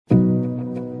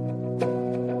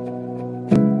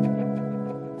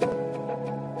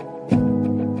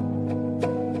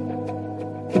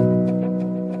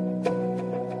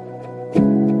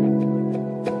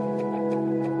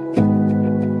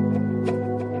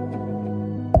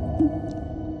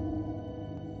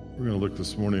look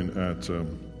this morning at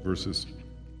verses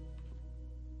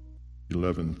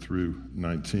 11 through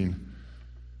 19.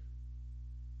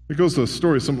 It goes to a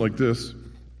story something like this.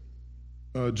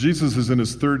 Jesus is in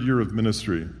his third year of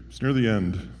ministry. It's near the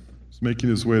end. He's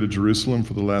making his way to Jerusalem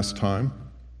for the last time.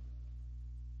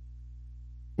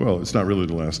 Well, it's not really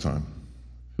the last time.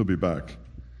 He'll be back.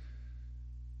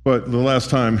 But the last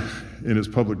time in his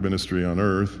public ministry on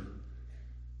earth.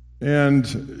 And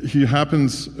he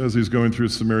happens, as he's going through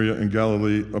Samaria and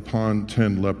Galilee, upon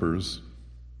 10 lepers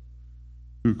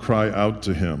who cry out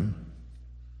to him.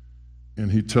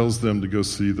 And he tells them to go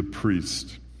see the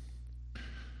priest.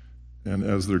 And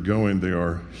as they're going, they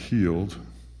are healed.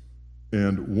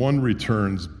 And one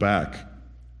returns back.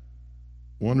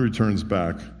 One returns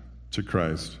back to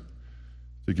Christ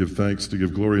to give thanks, to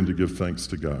give glory, and to give thanks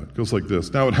to God. It goes like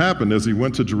this. Now it happened as he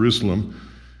went to Jerusalem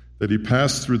that he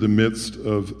passed through the midst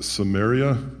of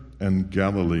Samaria and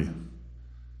Galilee.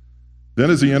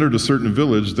 Then as he entered a certain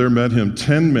village, there met him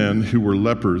 10 men who were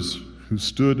lepers, who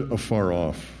stood afar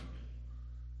off.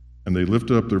 And they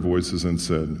lifted up their voices and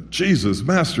said, Jesus,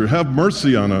 Master, have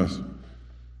mercy on us.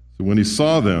 So when he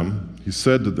saw them, he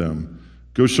said to them,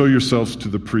 Go show yourselves to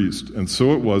the priest. And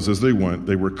so it was, as they went,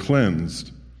 they were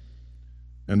cleansed.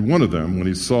 And one of them, when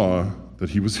he saw that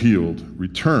he was healed,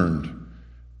 returned,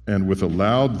 and with a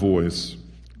loud voice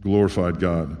glorified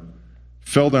God,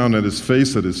 fell down at his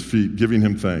face at his feet, giving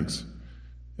him thanks.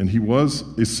 And he was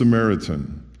a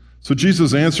Samaritan. So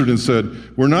Jesus answered and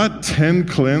said, Were not 10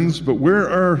 cleansed, but where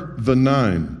are the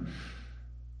 9?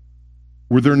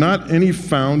 Were there not any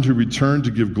found who returned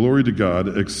to give glory to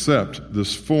God except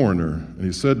this foreigner? And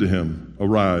he said to him,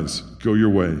 Arise, go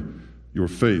your way. Your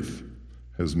faith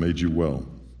has made you well.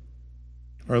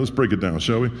 All right, let's break it down,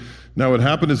 shall we? Now it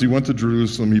happened as he went to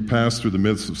Jerusalem, he passed through the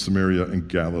midst of Samaria and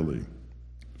Galilee.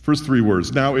 First 3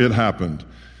 words, now it happened.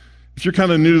 If you're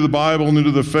kind of new to the Bible, new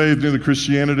to the faith, new to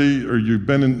Christianity, or you've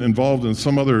been involved in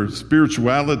some other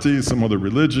spirituality, some other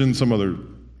religion, some other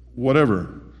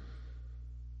whatever,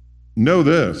 know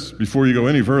this before you go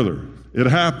any further. It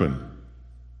happened.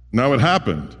 Now it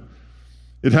happened.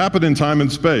 It happened in time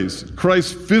and space.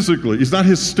 Christ physically, he's not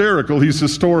hysterical, he's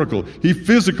historical. He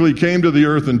physically came to the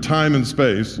earth in time and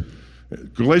space.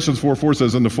 Galatians 4:4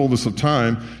 says, in the fullness of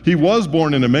time. He was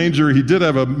born in a manger. He did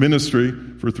have a ministry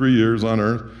for 3 years on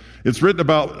earth. It's written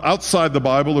about outside the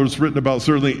Bible, or it's written about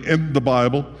certainly in the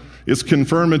Bible. It's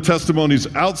confirmed in testimonies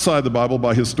outside the Bible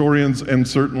by historians and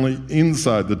certainly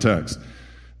inside the text.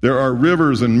 There are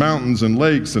rivers and mountains and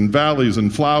lakes and valleys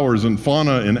and flowers and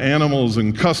fauna and animals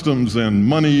and customs and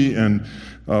money and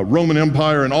Roman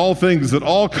Empire and all things that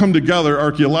all come together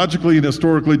archaeologically and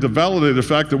historically to validate the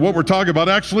fact that what we're talking about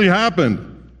actually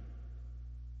happened.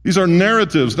 These are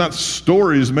narratives, not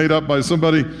stories made up by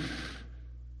somebody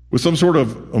with some sort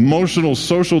of emotional,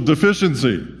 social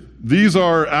deficiency. These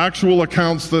are actual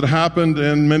accounts that happened,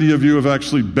 and many of you have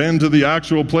actually been to the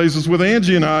actual places with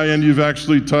Angie and I, and you've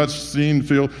actually touched, seen,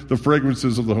 feel the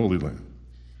fragrances of the Holy Land.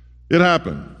 It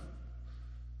happened.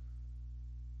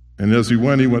 And as he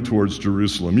went towards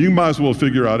Jerusalem. You might as well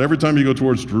figure out every time you go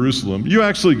towards Jerusalem, you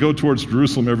actually go towards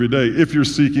Jerusalem every day if you're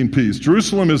seeking peace.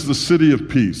 Jerusalem is the city of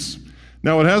peace.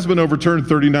 Now, it has been overturned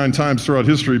 39 times throughout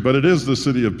history, but it is the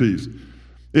city of peace.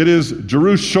 It is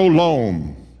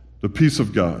Jerusalem, the peace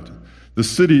of God, the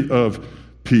city of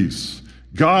peace.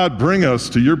 God, bring us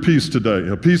to your peace today,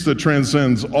 a peace that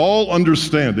transcends all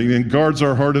understanding and guards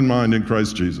our heart and mind in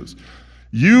Christ Jesus.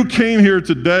 You came here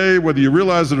today, whether you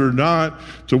realize it or not,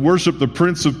 to worship the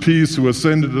Prince of Peace who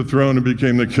ascended the throne and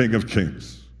became the King of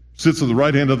Kings. Sits at the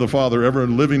right hand of the Father, ever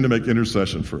living to make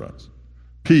intercession for us.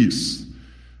 Peace.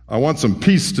 I want some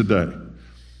peace today.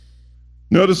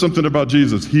 Notice something about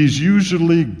Jesus. He's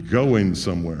usually going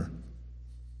somewhere.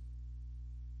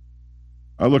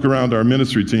 I look around our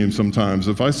ministry team sometimes.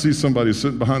 If I see somebody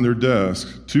sitting behind their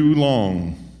desk too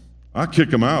long, I kick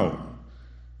them out.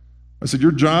 I said,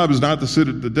 your job is not to sit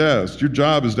at the desk. Your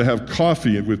job is to have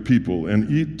coffee with people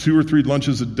and eat 2 or 3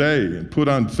 lunches a day and put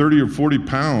on 30 or 40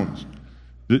 pounds.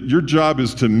 Your job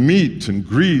is to meet and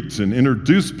greet and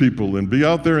introduce people and be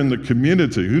out there in the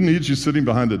community. Who needs you sitting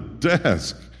behind a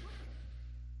desk?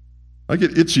 I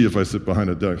get itchy if I sit behind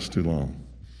a desk too long.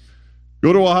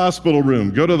 Go to a hospital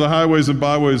room. Go to the highways and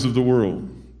byways of the world.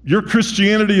 Your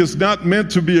Christianity is not meant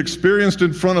to be experienced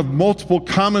in front of multiple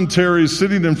commentaries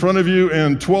sitting in front of you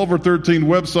and 12 or 13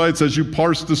 websites as you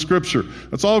parse the Scripture.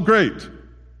 That's all great.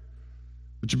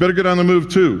 But you better get on the move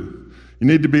too. You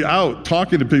need to be out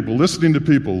talking to people, listening to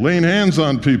people, laying hands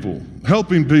on people,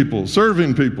 helping people,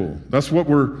 serving people. That's what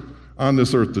we're on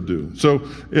this earth to do. So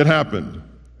it happened.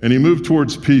 And he moved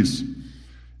towards peace.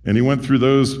 And he went through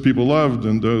those people loved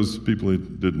and those people he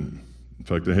didn't. In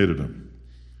fact, they hated him.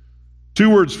 2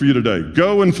 words for you today.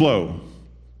 Go and flow.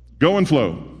 Go and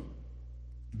flow.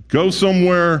 Go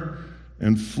somewhere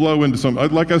and flow into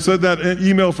something. Like I said that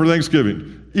email for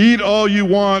Thanksgiving. Eat all you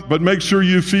want, but make sure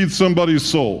you feed somebody's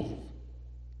soul.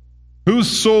 Whose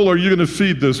soul are you going to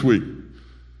feed this week?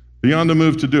 Be on the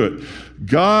move to do it.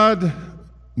 God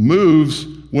moves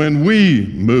when we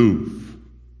move.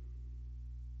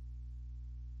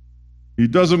 He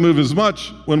doesn't move as much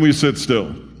when we sit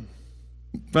still.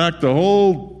 In fact, the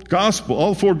whole gospel,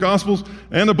 all 4 gospels,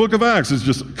 and the book of Acts is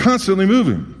just constantly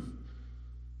moving.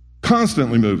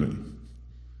 Constantly moving.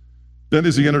 Then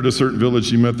as he entered a certain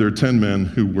village, he met there 10 men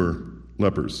who were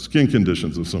lepers, skin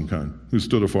conditions of some kind, who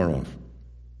stood afar off.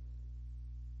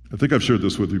 I think I've shared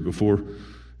this with you before,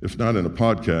 if not in a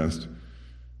podcast.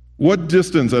 What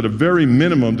distance, at a very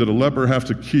minimum, did a leper have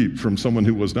to keep from someone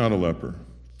who was not a leper?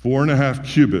 4.5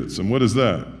 cubits. And what is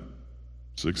that?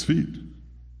 6 feet.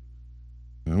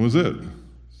 That was it.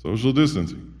 Social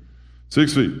distancing.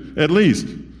 6 feet, at least.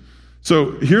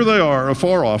 So here they are,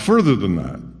 afar off, further than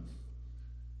that.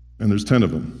 And there's 10 of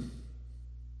them.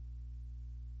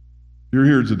 You're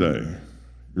here today.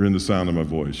 You're in the sound of my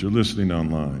voice. You're listening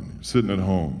online. You're sitting at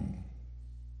home.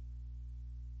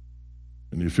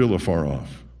 And you feel afar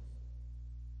off.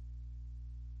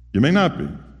 You may not be,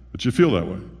 but you feel that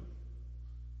way.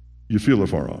 You feel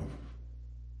afar off.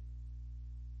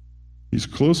 He's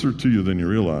closer to you than you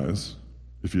realize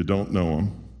if you don't know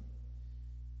him.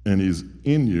 And he's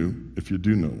in you if you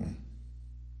do know him.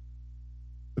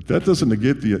 But that doesn't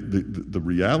negate the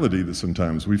reality that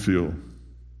sometimes we feel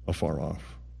afar off.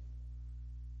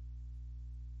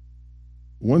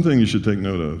 One thing you should take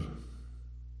note of,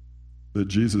 that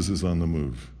Jesus is on the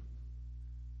move.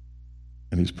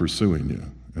 And he's pursuing you.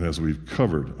 And as we've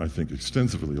covered, I think,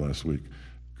 extensively last week,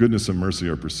 goodness and mercy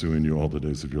are pursuing you all the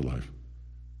days of your life.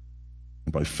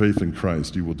 And by faith in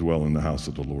Christ, you will dwell in the house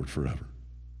of the Lord forever.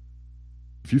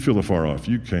 If you feel afar off,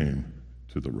 you came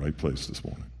to the right place this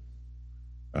morning,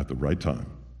 at the right time.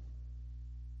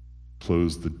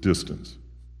 Close the distance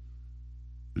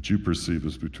that you perceive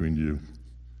as between you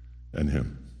and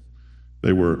him.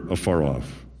 They were afar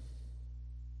off.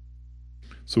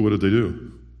 So what did they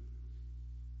do?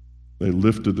 They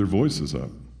lifted their voices up.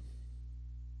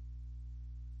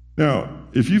 Now,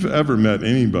 if you've ever met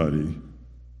anybody,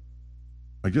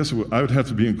 I guess I would have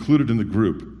to be included in the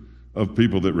group of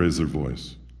people that raise their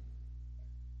voice.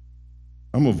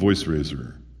 I'm a voice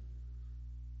raiser.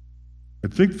 I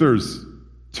think there's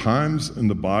times in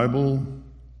the Bible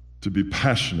to be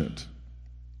passionate.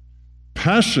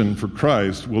 Passion for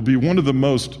Christ will be one of the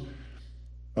most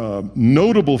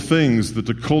notable things that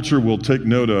the culture will take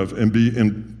note of and be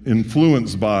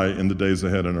influenced by in the days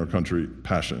ahead in our country.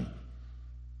 Passion.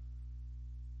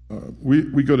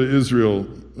 We go to Israel,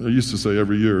 I used to say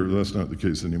every year, that's not the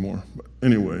case anymore. But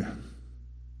anyway,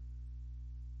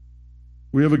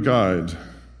 we have a guide,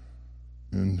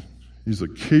 and he's a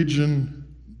Cajun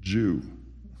Jew.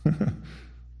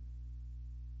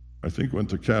 I think went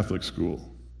to Catholic school.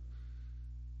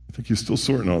 I think he's still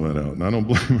sorting all that out, and I don't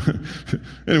blame him.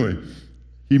 Anyway,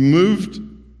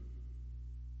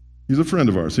 he's a friend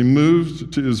of ours. He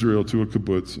moved to Israel to a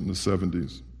kibbutz in the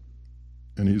 70s.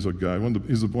 And he's a guy,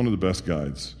 he's one of the best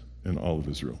guides in all of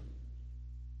Israel.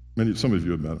 Some of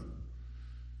you have met him.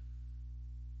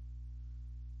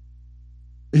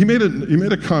 He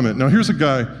made a comment. Now here's a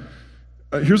guy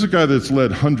that's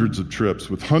led hundreds of trips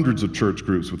with hundreds of church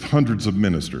groups with hundreds of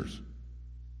ministers.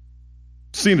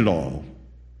 Seen it all.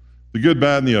 The good,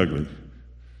 bad, and the ugly.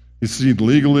 He's seen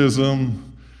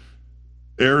legalism,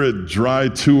 arid, dry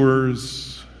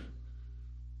tours,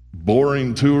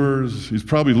 boring tours. He's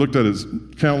probably looked at his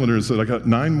calendar and said, I got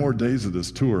 9 more days of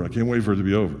this tour. I can't wait for it to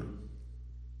be over.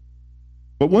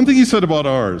 But one thing he said about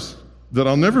ours that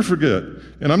I'll never forget,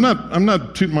 and I'm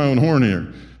not tooting my own horn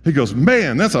here. He goes,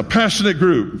 man, that's a passionate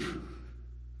group.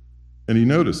 And he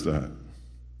noticed that.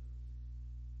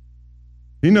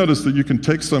 He noticed that you can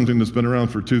take something that's been around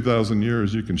for 2,000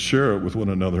 years, you can share it with one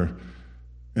another,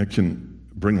 and it can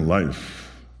bring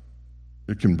life.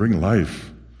 It can bring life.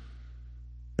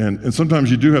 And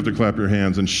sometimes you do have to clap your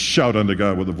hands and shout unto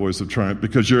God with a voice of triumph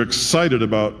because you're excited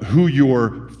about who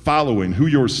you're following, who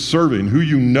you're serving, who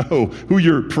you know, who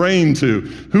you're praying to,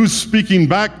 who's speaking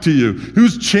back to you,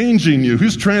 who's changing you,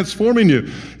 who's transforming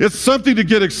you. It's something to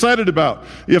get excited about.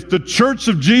 If the Church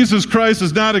of Jesus Christ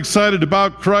is not excited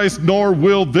about Christ, nor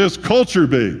will this culture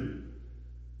be.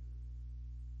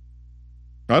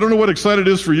 I don't know what excited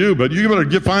is for you, but you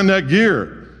better find that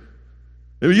gear.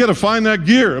 You got to find that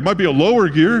gear. It might be a lower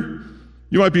gear.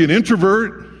 You might be an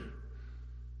introvert.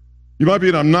 You might be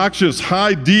an obnoxious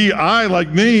high DI like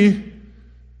me.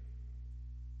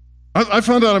 I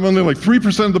found out I'm only like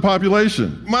 3% of the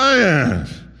population. Man,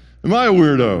 am I a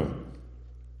weirdo?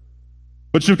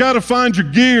 But you've got to find your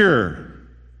gear.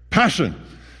 Passion.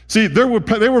 See, they were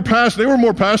passionate. They were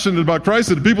more passionate about Christ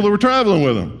than the people that were traveling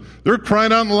with them. They're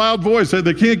crying out in a loud voice. Hey,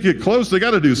 they can't get close. They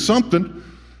got to do something.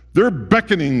 They're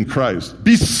beckoning Christ,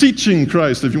 beseeching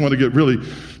Christ, if you want to get really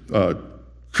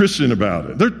Christian about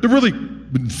it. They're really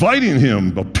inviting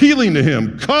him, appealing to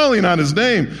him, calling on his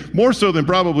name, more so than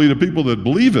probably the people that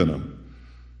believe in him.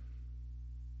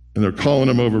 And they're calling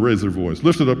him over, raise their voice,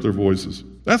 lifted up their voices.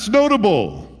 That's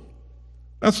notable.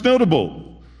 That's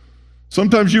notable.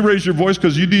 Sometimes you raise your voice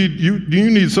because you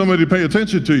need somebody to pay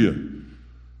attention to you.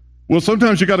 Well,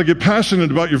 sometimes you got to get passionate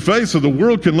about your faith so the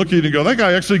world can look at you and go, that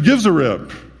guy actually gives a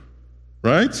rip.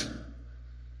 Right?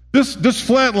 This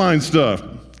flatline stuff,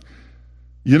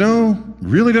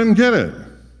 really doesn't get it.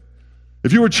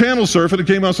 If you were channel surfing and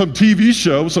came on some TV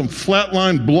show, some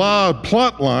flatline blah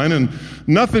plot line and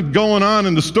nothing going on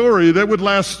in the story, that would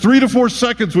last 3 to 4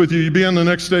 seconds with you, you'd be on the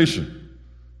next station.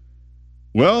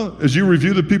 Well, as you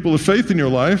review the people of faith in your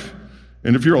life,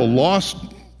 and if you're a lost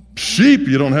sheep,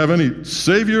 you don't have any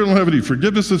Savior, you don't have any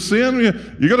forgiveness of sin,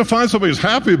 you got to find somebody who's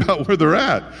happy about where they're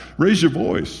at. Raise your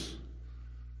voice.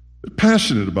 Be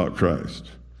passionate about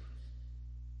Christ.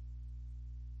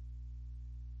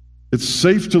 It's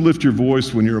safe to lift your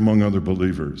voice when you're among other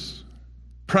believers.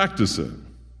 Practice it.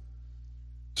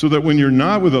 So that when you're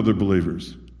not with other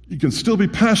believers, you can still be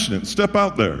passionate. Step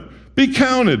out there. Be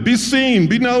counted. Be seen.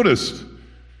 Be noticed.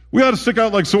 We ought to stick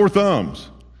out like sore thumbs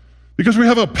because we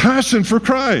have a passion for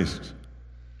Christ.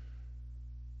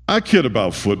 I kid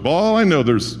about football. I know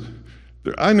there's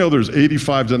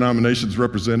 85 denominations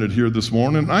represented here this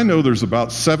morning. I know there's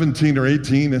about 17 or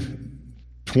 18,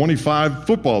 25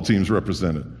 football teams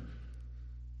represented.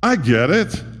 I get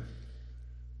it.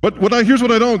 But here's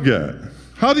what I don't get.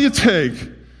 How do you take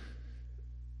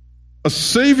a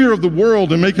Savior of the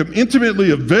world and make him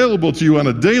intimately available to you on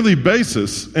a daily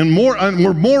basis, and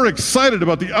we're more excited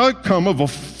about the outcome of a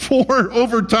 4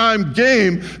 overtime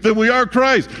game than we are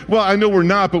Christ? Well, I know we're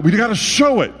not, but we got to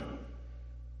show it.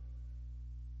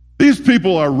 These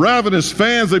people are ravenous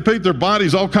fans. They paint their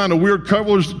bodies all kind of weird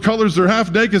colors. They're half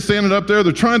naked standing up there.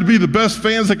 They're trying to be the best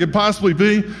fans they could possibly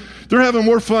be. They're having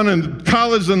more fun in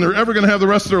college than they're ever going to have the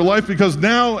rest of their life because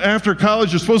now, after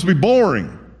college, you're supposed to be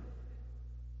boring.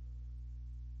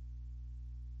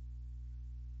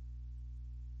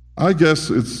 I guess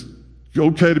it's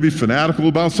okay to be fanatical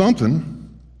about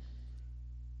something.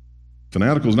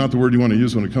 Fanatical is not the word you want to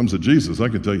use when it comes to Jesus, I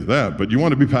can tell you that, but you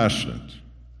want to be passionate.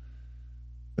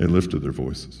 They lifted their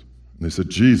voices. And they said,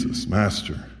 Jesus,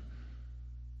 Master,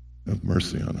 have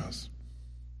mercy on us.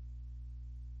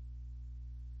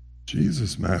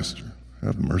 Jesus, Master,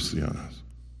 have mercy on us.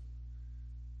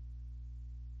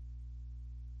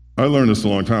 I learned this a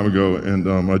long time ago,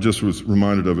 and I just was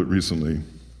reminded of it recently.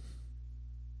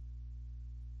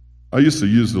 I used to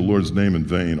use the Lord's name in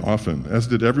vain often, as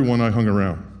did everyone I hung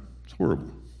around. It's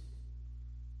horrible.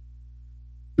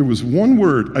 There was one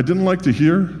word I didn't like to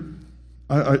hear.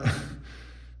 I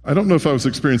don't know if I was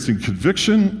experiencing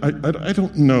conviction. I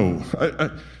don't know.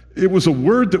 It was a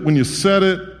word that when you said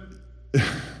it,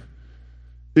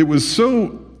 it was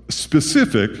so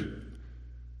specific,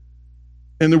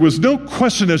 and there was no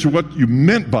question as to what you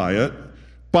meant by it.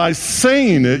 By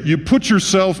saying it, you put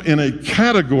yourself in a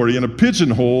category, in a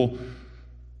pigeonhole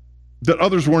that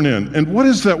others weren't in. And what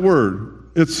is that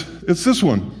word? It's this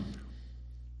one.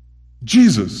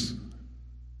 Jesus.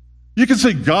 You can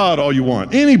say God all you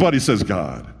want. Anybody says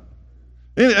God.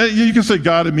 You can say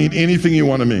God and mean anything you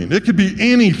want to mean. It could be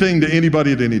anything to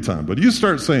anybody at any time. But you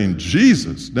start saying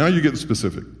Jesus, now you get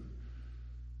specific.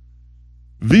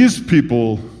 These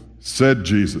people said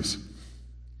Jesus.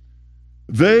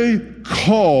 They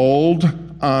called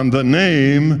on the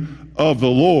name of the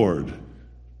Lord.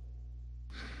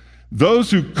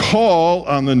 Those who call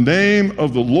on the name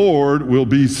of the Lord will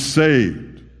be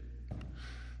saved.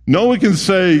 No one can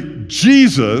say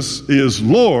Jesus is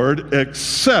Lord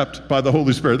except by the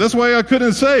Holy Spirit. That's why I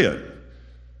couldn't say it.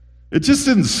 It just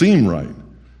didn't seem right.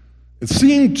 It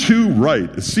seemed too right.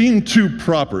 It seemed too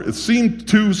proper. It seemed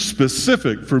too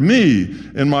specific for me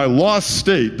in my lost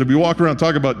state to be walking around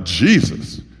talking about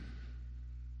Jesus.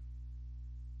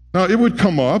 Now, it would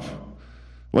come up,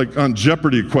 like on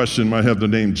Jeopardy question might have the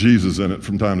name Jesus in it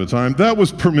from time to time. That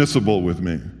was permissible with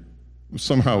me.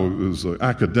 Somehow it was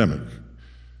academic.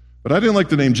 But I didn't like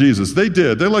the name Jesus. They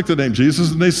did. They liked the name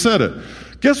Jesus, and they said it.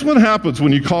 Guess what happens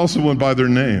when you call someone by their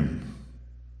name?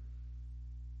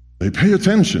 They pay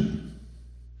attention.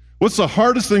 What's the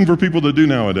hardest thing for people to do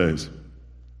nowadays?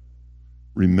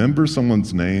 Remember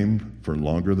someone's name for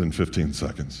longer than 15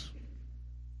 seconds.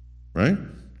 right?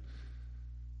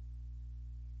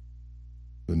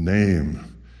 The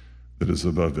name that is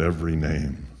above every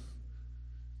name.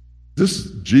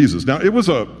 This Jesus, now it was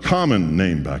a common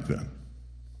name back then.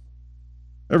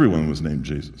 Everyone was named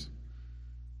Jesus.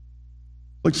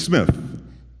 Like Smith.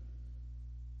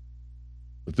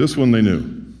 But this one they knew,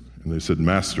 and they said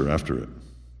Master after it.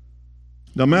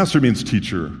 Now, Master means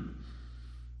teacher,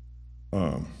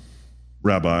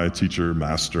 rabbi, teacher,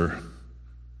 master.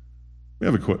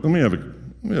 Let me have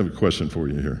a question for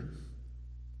you here.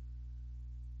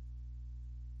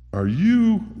 Are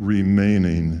you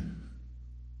remaining,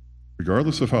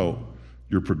 regardless of how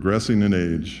you're progressing in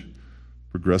age,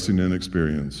 progressing in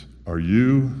experience, are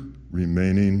you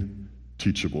remaining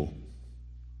teachable?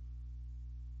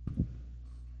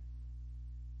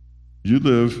 You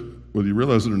live, whether you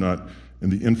realize it or not, in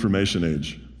the information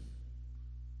age.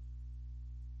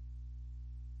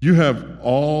 You have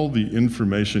all the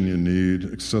information you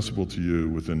need accessible to you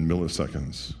within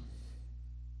milliseconds.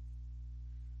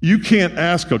 You can't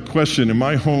ask a question in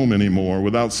my home anymore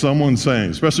without someone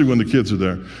saying, especially when the kids are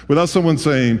there, without someone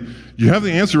saying, you have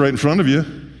the answer right in front of you.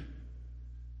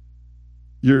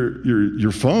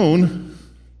 Your phone.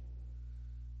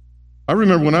 I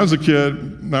remember when I was a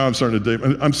kid, now I'm starting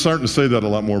to say that a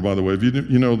lot more, by the way.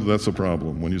 You know that's a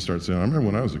problem when you start saying, I remember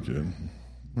when I was a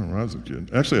kid.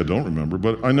 Actually, I don't remember,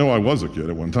 but I know I was a kid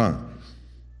at one time.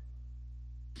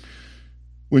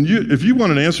 If you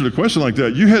wanted an answer to a question like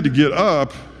that, you had to get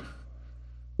up,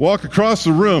 walk across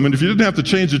the room, and if you didn't have to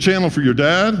change the channel for your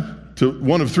dad to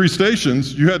one of 3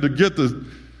 stations, you had to get the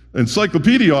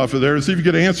encyclopedia off of there and see if you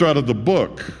could get an answer out of the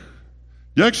book.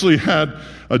 You actually had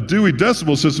a Dewey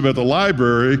Decimal System at the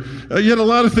library. You had a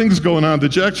lot of things going on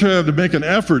that you actually had to make an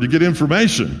effort to get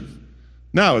information.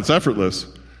 Now it's effortless.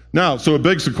 Now, so it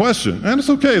begs the question, and it's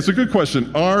okay, it's a good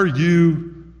question. Are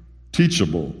you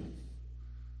teachable?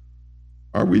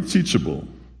 Are we teachable?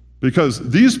 Because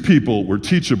these people were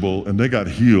teachable and they got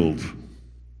healed.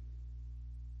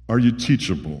 Are you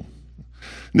teachable?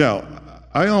 Now,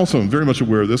 I also am very much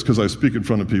aware of this because I speak in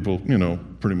front of people,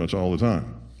 pretty much all the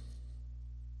time.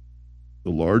 The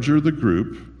larger the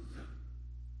group,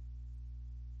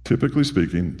 typically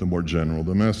speaking, the more general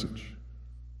the message.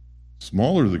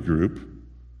 Smaller the group,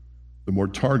 the more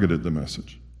targeted the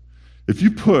message. If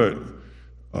you put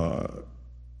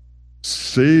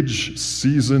sage,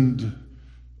 seasoned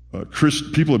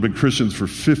people who have been Christians for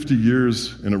 50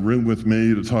 years in a room with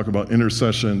me to talk about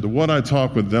intercession, what I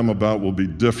talk with them about will be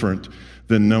different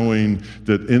than knowing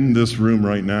that in this room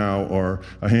right now are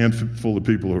a handful of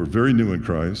people who are very new in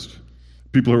Christ,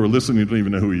 people who are listening don't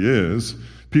even know who he is,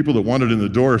 people that wanted in the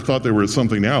door thought they were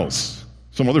something else,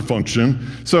 some other function.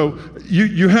 So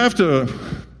you have to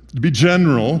be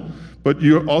general, but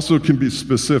you also can be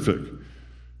specific.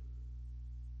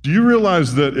 Do you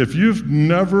realize that if you've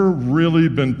never really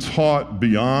been taught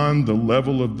beyond the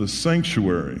level of the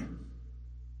sanctuary,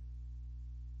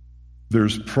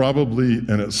 there's probably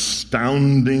an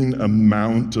astounding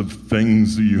amount of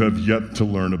things that you have yet to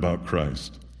learn about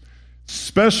Christ,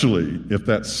 especially if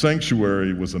that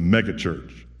sanctuary was a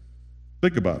megachurch.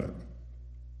 Think about it.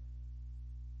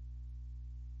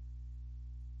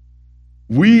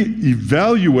 We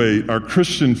evaluate our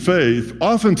Christian faith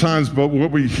oftentimes by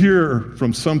what we hear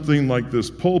from something like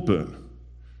this pulpit.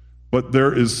 But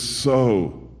there is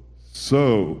so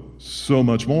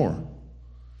much more.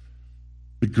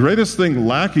 The greatest thing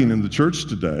lacking in the church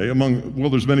today,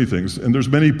 there's many things, and there's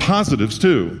many positives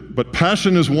too, but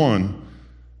passion is one,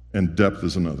 and depth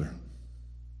is another.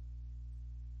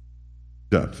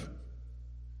 Depth.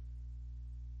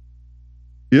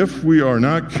 If we are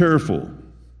not careful,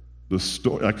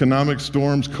 economic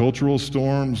storms, cultural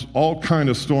storms, all kind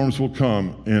of storms will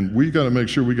come, and we got to make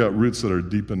sure we got roots that are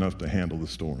deep enough to handle the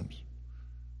storms.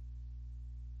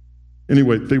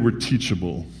 Anyway, they were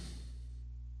teachable.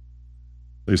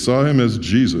 They saw him as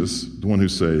Jesus, the one who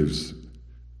saves,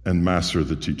 and Master,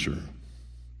 the teacher.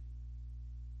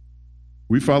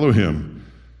 We follow him,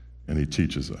 and he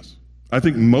teaches us. I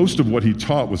think most of what he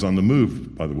taught was on the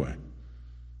move, by the way.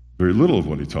 Very little of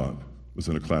what he taught was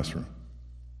in a classroom.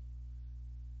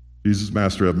 Jesus,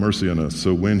 Master, have mercy on us.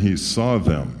 So when he saw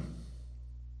them,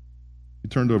 he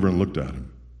turned over and looked at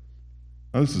him.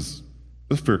 Now, this is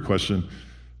a fair question.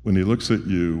 When he looks at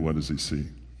you, what does he see?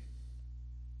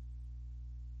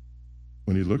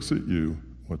 When he looks at you,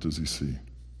 what does he see?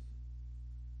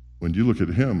 When you look at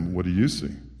him, what do you see?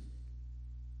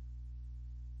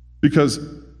 Because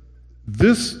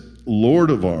this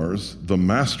Lord of ours, the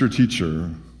master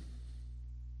teacher,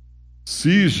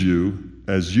 sees you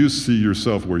as you see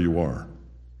yourself where you are.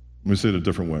 Let me say it a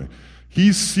different way.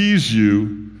 He sees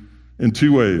you in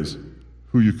 2 ways.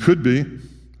 who you could be,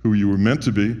 who you were meant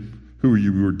to be, who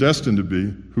you were destined to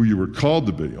be, who you were called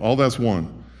to be. All that's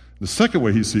one. The second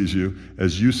way he sees you,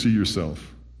 as you see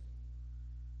yourself.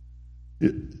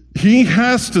 He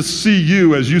has to see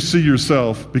you as you see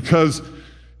yourself because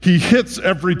he hits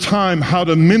every time how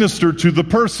to minister to the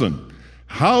person.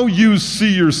 How you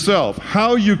see yourself,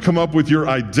 how you come up with your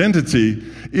identity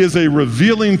is a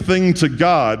revealing thing to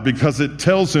God because it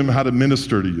tells him how to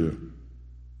minister to you.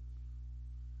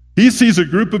 He sees a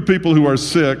group of people who are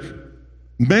sick,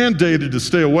 mandated to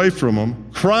stay away from them,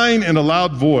 crying in a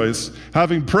loud voice,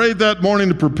 having prayed that morning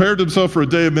to prepare himself for a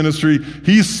day of ministry.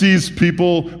 He sees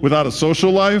people without a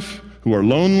social life, who are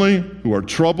lonely, who are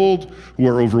troubled, who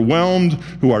are overwhelmed,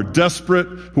 who are desperate,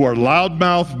 who are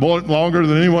loudmouthed longer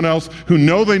than anyone else, who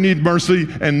know they need mercy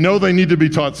and know they need to be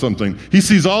taught something. He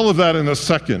sees all of that in a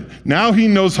second. Now he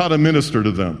knows how to minister to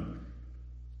them.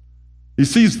 He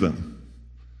sees them.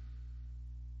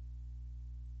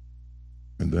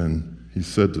 And then he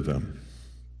said to them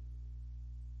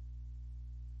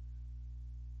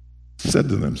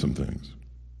some things.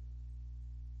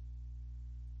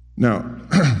 Now,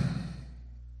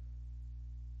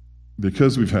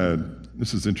 because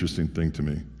this is an interesting thing to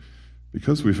me,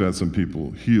 because we've had some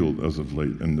people healed as of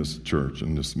late in this church,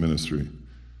 in this ministry,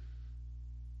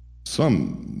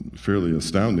 some fairly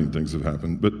astounding things have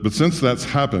happened. But since that's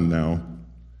happened now,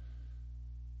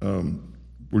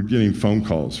 we're getting phone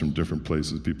calls from different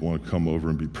places. People want to come over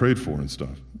and be prayed for and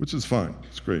stuff, which is fine.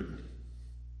 It's great.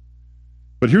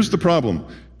 But here's the problem.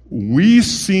 We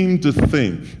seem to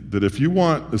think that if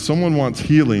someone wants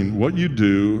healing, what you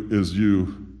do is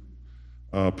you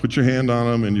put your hand on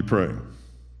them and you pray.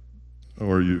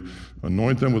 Or you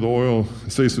anoint them with oil,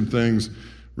 say some things,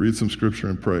 read some scripture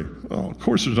and pray. Well, of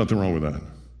course there's nothing wrong with that.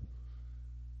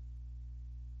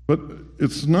 But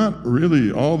it's not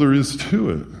really all there is to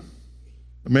it.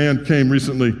 A man came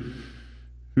recently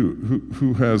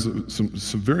who has some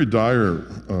very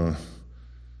dire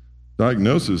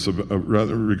diagnosis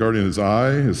regarding his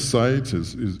eye, his sight,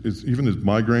 even his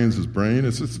migraines, his brain.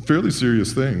 It's a fairly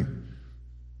serious thing.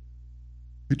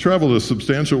 He traveled a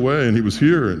substantial way, and he was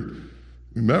here, and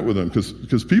we met with him,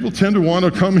 because people tend to want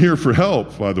to come here for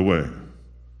help, by the way.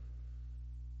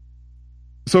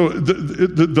 So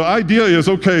the idea is,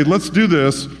 okay, let's do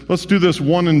this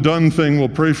one and done thing. We'll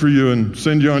pray for you and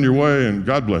send you on your way, and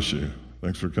God bless you.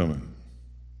 Thanks for coming.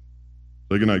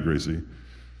 Say good night, Gracie.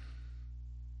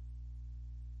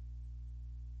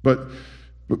 But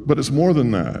it's more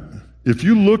than that. If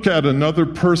you look at another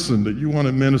person that you want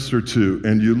to minister to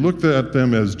and you look at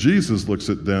them as Jesus looks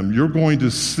at them, you're going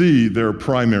to see their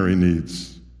primary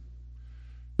needs.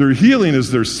 Their healing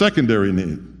is their secondary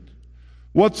need.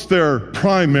 What's their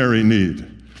primary need?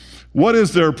 What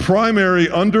is their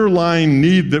primary underlying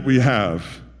need that we have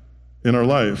in our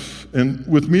life? And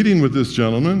with meeting with this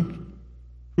gentleman,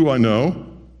 who I know,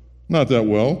 not that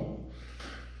well,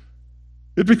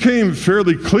 it became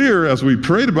fairly clear as we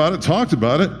prayed about it, talked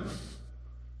about it,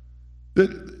 that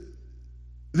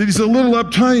he's a little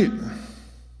uptight,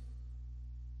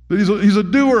 that he's a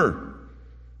doer,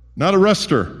 not a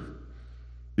rester.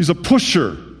 He's a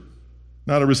pusher,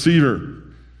 not a receiver.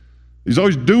 He's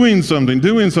always doing something,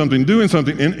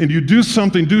 and you do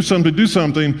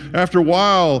something. After a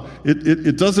while,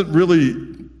 it doesn't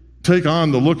really take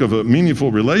on the look of a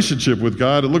meaningful relationship with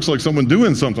God. It looks like someone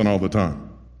doing something all the time.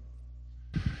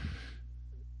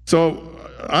 So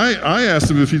I asked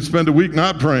him if he'd spend a week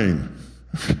not praying.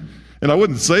 And I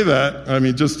wouldn't say that,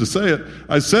 just to say it.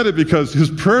 I said it because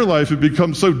his prayer life had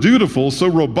become so dutiful, so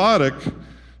robotic,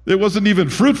 it wasn't even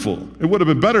fruitful. It would have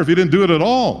been better if he didn't do it at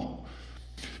all.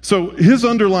 So his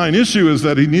underlying issue is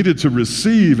that he needed to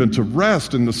receive and to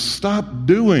rest and to stop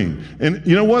doing. And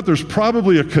you know what? There's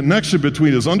probably a connection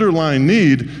between his underlying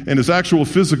need and his actual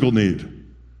physical need.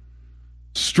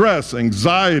 Stress,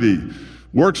 anxiety,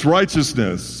 works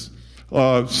righteousness.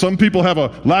 Some people have a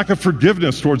lack of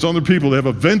forgiveness towards other people. They have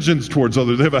a vengeance towards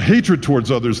others. They have a hatred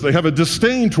towards others. They have a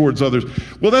disdain towards others.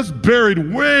 Well, that's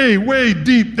buried way, way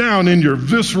deep down in your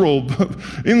visceral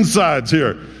insides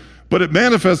here. But it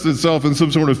manifests itself in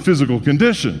some sort of physical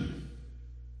condition.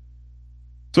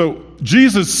 So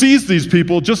Jesus sees these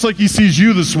people just like he sees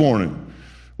you this morning.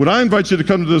 When I invite you to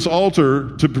come to this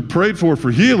altar to be prayed for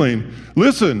healing,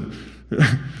 listen,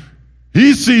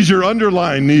 he sees your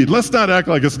underlying need. Let's not act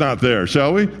like it's not there,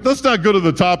 shall we? Let's not go to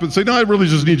the top and say, no, I really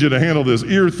just need you to handle this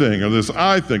ear thing or this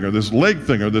eye thing or this leg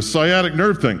thing or this sciatic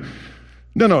nerve thing.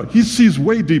 No, he sees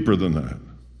way deeper than that.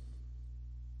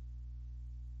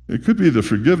 It could be the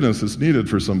forgiveness that's needed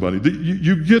for somebody.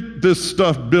 You get this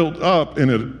stuff built up and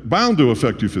it's bound to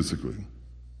affect you physically.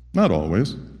 Not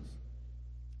always.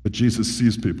 But Jesus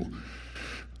sees people.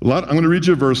 I'm going to read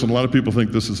you a verse, and a lot of people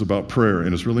think this is about prayer,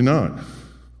 and it's really not.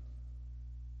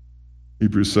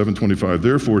 Hebrews 7:25,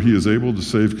 therefore he is able to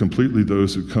save completely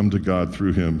those who come to God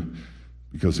through him,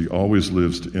 because he always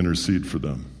lives to intercede for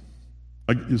them.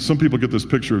 Some people get this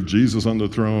picture of Jesus on the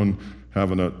throne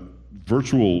having a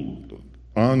virtual,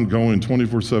 ongoing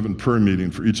 24/7 prayer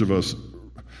meeting for each of us,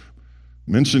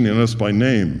 mentioning us by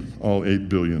name, all 8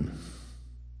 billion.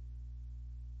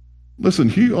 Listen,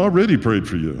 he already prayed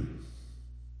for you.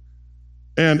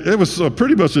 And it was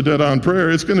pretty much a dead-on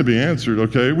prayer. It's going to be answered,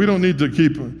 okay? We don't need to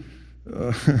keep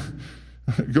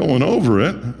going over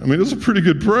it. I mean, it's a pretty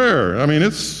good prayer. I mean,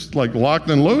 it's like locked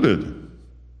and loaded.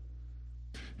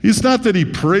 It's not that he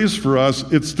prays for us,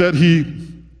 it's that he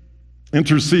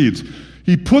intercedes.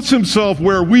 He puts himself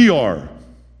where we are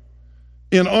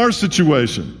in our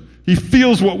situation. He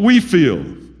feels what we feel.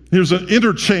 There's an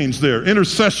interchange there,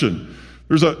 intercession.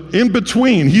 There's an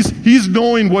in-between. He's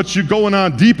knowing what's going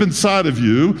on deep inside of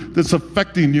you that's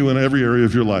affecting you in every area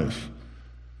of your life.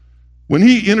 When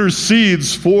he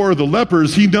intercedes for the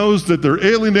lepers, he knows that they're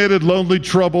alienated, lonely,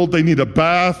 troubled, they need a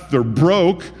bath, they're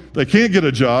broke, they can't get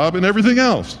a job, and everything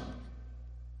else.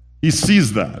 He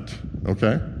sees that,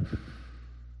 okay?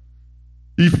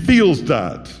 He feels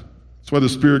that. That's why the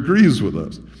Spirit agrees with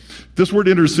us. This word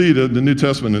intercede in the New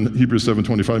Testament in Hebrews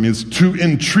 7:25 means to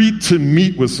entreat to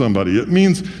meet with somebody. It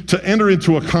means to enter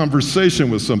into a conversation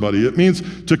with somebody. It means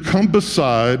to come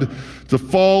beside, to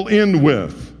fall in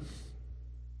with.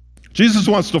 Jesus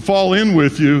wants to fall in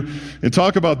with you and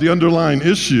talk about the underlying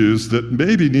issues that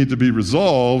maybe need to be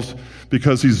resolved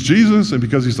because he's Jesus and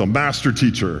because he's a master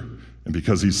teacher and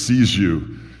because he sees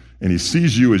you and he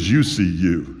sees you as you see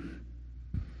you.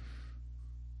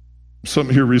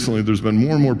 Something here recently, there's been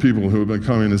more and more people who have been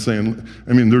coming and saying,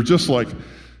 I mean, they're just like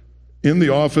in the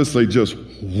office, they just,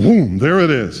 boom, there it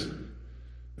is.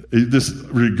 They just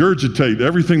regurgitate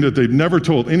everything that they've never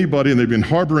told anybody, and they've been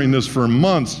harboring this for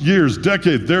months, years,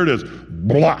 decades. There it is.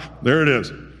 Blah, there it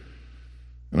is.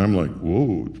 And I'm like,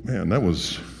 whoa, man, that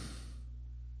was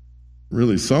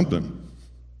really something.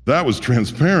 That was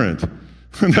transparent.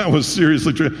 That was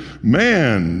seriously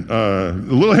man, a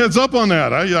little heads up on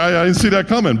that. I didn't see that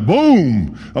coming.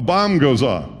 Boom, a bomb goes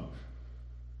off.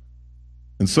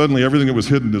 And suddenly everything that was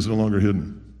hidden is no longer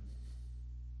hidden.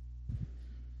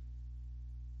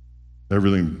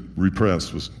 Everything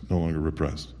repressed was no longer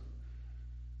repressed.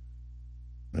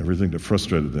 Everything that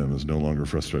frustrated them is no longer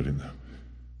frustrating them.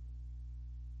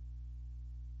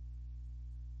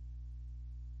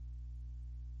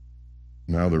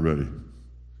 Now they're ready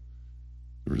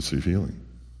to receive healing.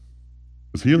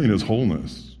 Because healing is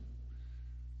wholeness.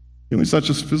 Healing is not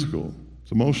just physical,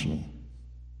 it's emotional,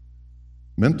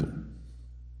 mental,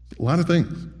 a lot of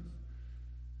things.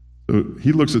 So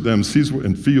he looks at them, sees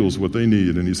and feels what they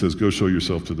need, and he says, go show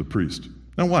yourself to the priest.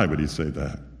 Now, why would he say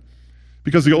that?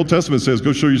 Because the Old Testament says,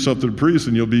 go show yourself to the priest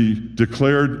and you'll be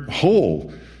declared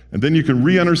whole. And then you can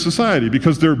re-enter society.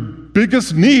 Because their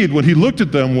biggest need when he looked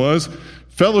at them was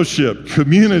fellowship,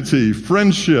 community,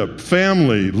 friendship,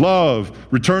 family, love,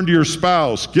 return to your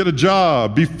spouse, get a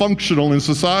job, be functional in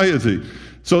society.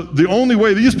 So the only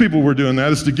way these people were doing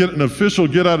that is to get an official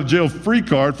get-out-of-jail-free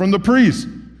card from the priest.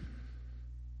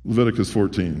 Leviticus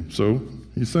 14. So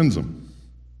he sends them.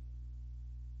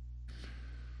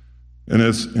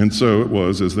 And so it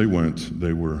was, as they went,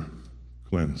 they were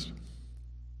cleansed.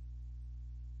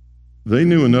 They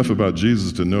knew enough about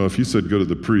Jesus to know if he said go to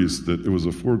the priest, that it was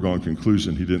a foregone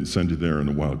conclusion he didn't send you there in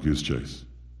a wild goose chase.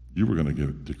 You were going to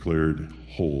get declared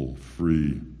whole,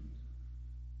 free,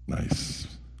 nice.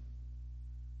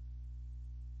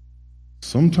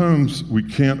 Sometimes we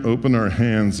can't open our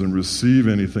hands and receive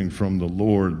anything from the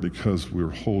Lord because we're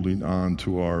holding on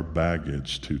to our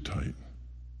baggage too tight.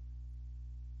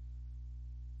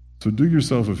 So do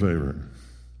yourself a favor.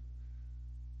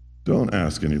 Don't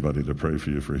ask anybody to pray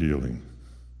for you for healing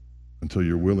until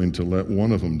you're willing to let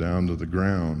one of them down to the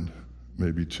ground,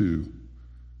 maybe two.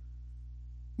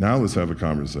 Now let's have a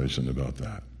conversation about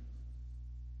that.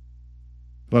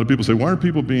 A lot of people say, why are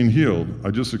people being healed?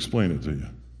 I just explained it to you.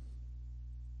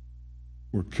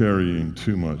 We're carrying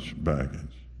too much baggage.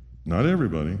 Not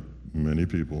everybody, many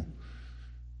people.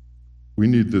 We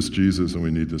need this Jesus and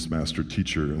we need this master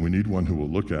teacher, and we need one who will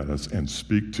look at us and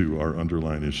speak to our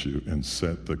underlying issue and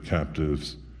set the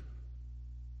captives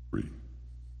free.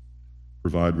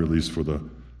 Provide release for the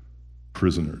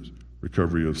prisoners,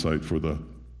 recovery of sight for the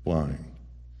blind.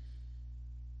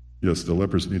 Yes, the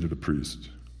lepers needed a priest.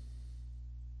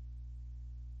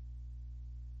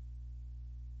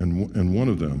 And one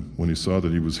of them, when he saw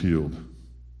that he was healed,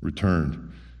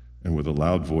 returned and with a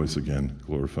loud voice again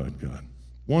glorified God.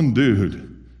 One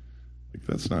dude,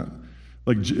 that's not,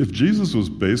 Like, if Jesus was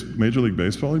Major League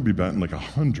Baseball, he'd be batting like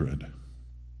 100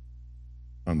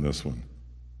 on this one.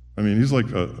 I mean, he's like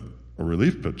a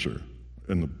relief pitcher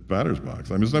in the batter's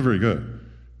box. I mean, it's not very good.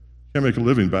 Can't make a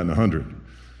living batting 100.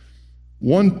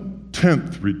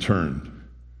 1/10 returned.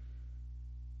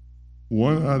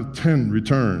 1 out of 10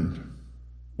 returned.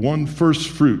 1 first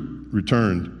fruit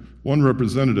returned. 1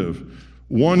 representative.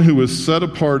 1 who was set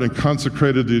apart and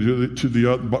consecrated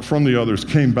from the others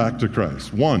came back to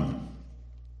Christ. 1.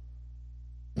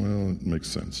 Well, it makes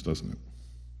sense, doesn't it?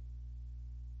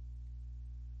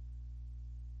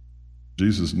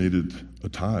 Jesus needed a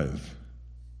tithe.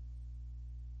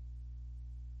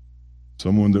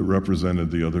 Someone that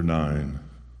represented the other 9.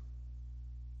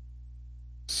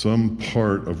 Some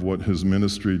part of what his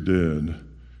ministry did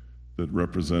that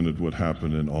represented what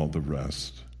happened in all the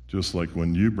rest. Just like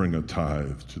when you bring a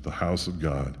tithe to the house of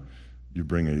God, you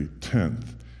bring a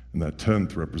 10th, and that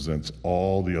 10th represents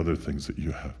all the other things that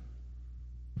you have.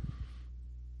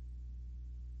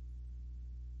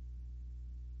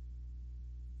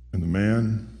 And the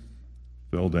man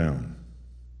fell down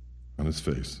on his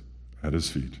face, at his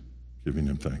feet, giving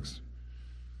him thanks.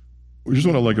 Here's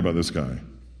what I like about this guy.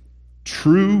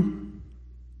 True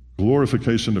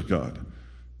glorification of God,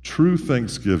 true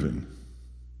thanksgiving,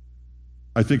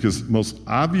 I think is most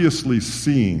obviously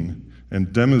seen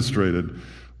and demonstrated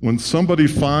when somebody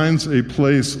finds a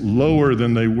place lower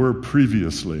than they were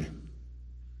previously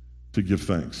to give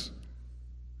thanks.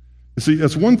 You see,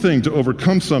 it's one thing to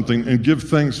overcome something and give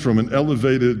thanks from an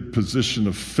elevated position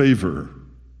of favor.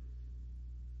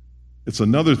 It's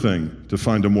another thing to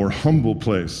find a more humble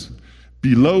place,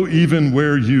 below even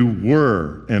where you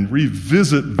were, and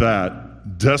revisit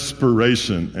that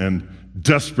desperation and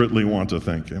desperately want to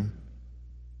thank him.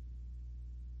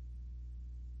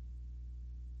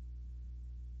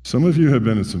 Some of you have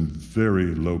been in some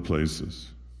very low places.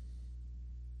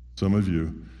 Some of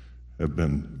you have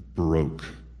been broke.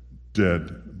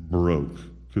 Dead broke,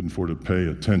 couldn't afford to pay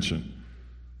attention.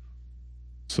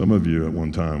 Some of you at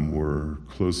one time were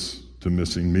close to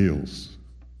missing meals.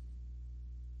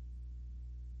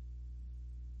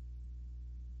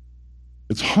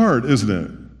 It's hard, isn't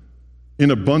it?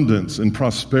 In abundance and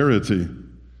prosperity,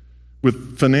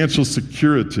 with financial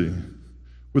security,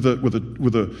 with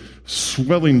a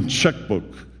swelling checkbook.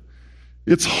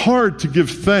 It's hard to give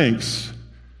thanks.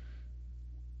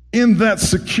 In that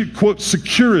quote,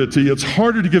 security, it's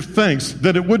harder to give thanks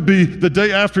than it would be the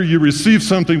day after you receive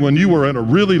something when you were in a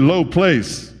really low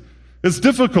place. It's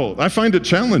difficult. I find it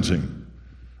challenging.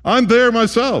 I'm there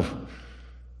myself.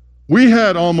 We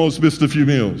had almost missed a few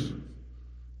meals.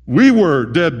 We were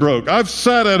dead broke. I've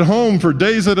sat at home for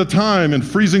days at a time in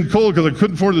freezing cold because I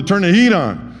couldn't afford to turn the heat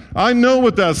on. I know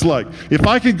what that's like. If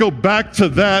I could go back to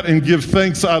that and give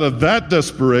thanks out of that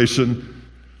desperation,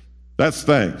 that's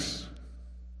thanks.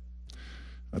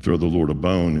 I throw the Lord a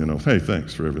bone, hey,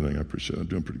 thanks for everything. I appreciate it. I'm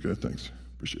doing pretty good. Thanks.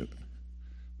 Appreciate it.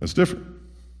 That's different.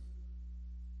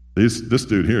 This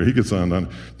dude here, he gets on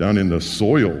down in the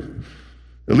soil.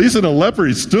 At least in a leper,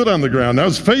 he stood on the ground. Now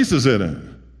his face is in it.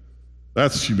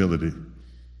 That's humility.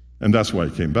 And that's why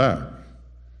he came back.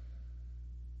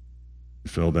 He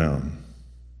fell down,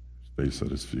 his face at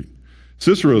his feet.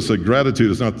 Cicero said gratitude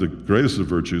is not the greatest of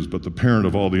virtues, but the parent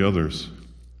of all the others.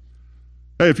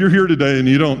 Hey, if you're here today and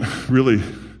you don't really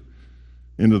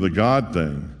into the God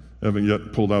thing, haven't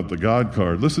yet pulled out the God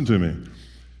card, listen to me.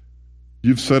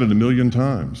 You've said it 1,000,000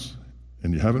 times,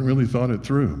 and you haven't really thought it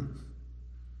through.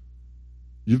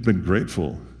 You've been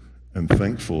grateful and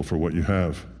thankful for what you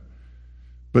have.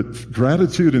 But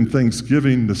gratitude and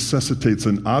thanksgiving necessitates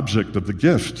an object of the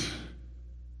gift.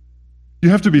 You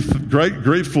have to be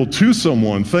grateful to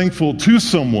someone, thankful to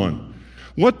someone.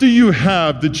 What do you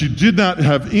have that you did not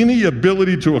have any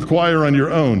ability to acquire on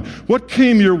your own? What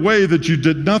came your way that you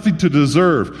did nothing to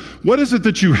deserve? What is it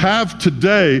that you have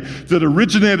today that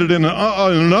originated in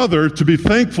another to be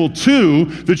thankful to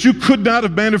that you could not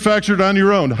have manufactured on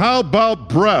your own? How about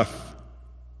breath?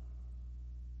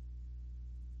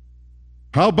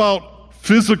 How about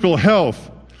physical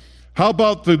health? How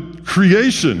about the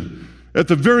creation? At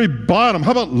the very bottom,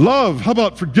 how about love? How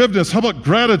about forgiveness? How about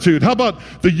gratitude? How about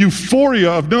the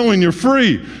euphoria of knowing you're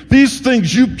free? These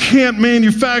things you can't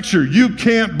manufacture. You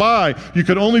can't buy. You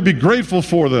can only be grateful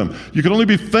for them. You can only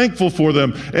be thankful for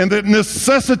them. And that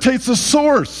necessitates a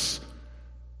source.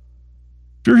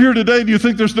 If you're here today and you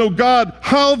think there's no God,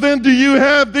 how then do you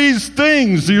have these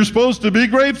things that you're supposed to be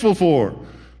grateful for?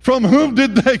 From whom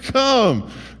did they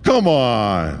come? Come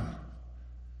on.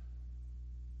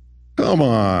 Come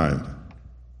on.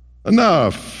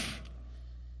 Enough.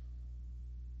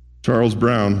 Charles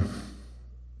Brown,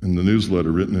 in the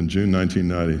newsletter written in June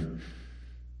 1990,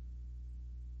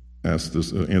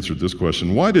 answered this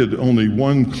question: why did only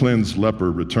one cleansed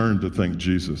leper return to thank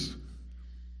Jesus?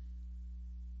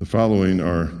 The following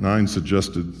are 9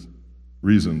 suggested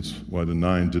reasons why the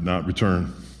 9 did not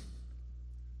return.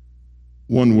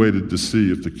 One waited to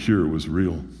see if the cure was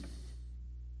real.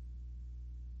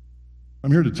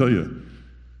 I'm here to tell you,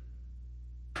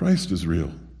 Christ is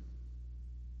real.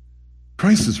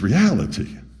 Christ is reality.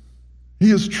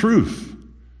 He is truth.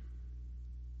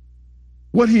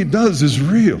 What he does is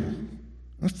real,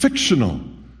 not fictional.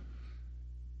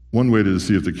 One waited to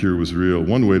see if the cure was real.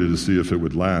 One waited to see if it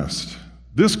would last.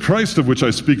 This Christ of which I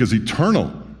speak is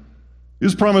eternal.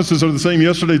 His promises are the same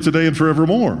yesterday, today, and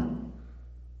forevermore.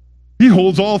 He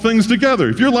holds all things together.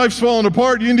 If your life's falling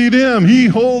apart, you need him. He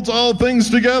holds all things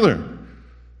together.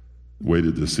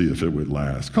 Waited to see if it would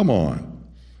last. Come on.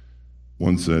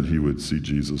 One said he would see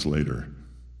Jesus later.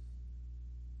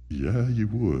 Yeah, you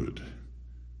would.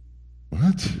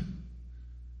 What?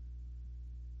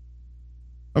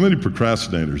 How many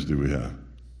procrastinators do we have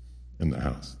in the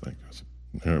house? Thank goodness.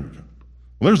 There we go.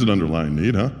 Well, there's an underlying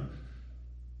need, huh?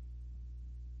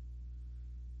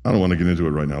 I don't want to get into it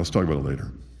right now. Let's talk about it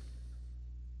later.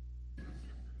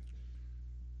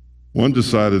 One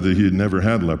decided that he had never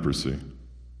had leprosy.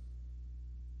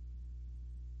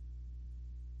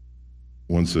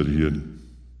 One said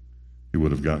he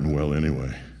would have gotten well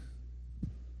anyway.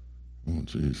 Oh,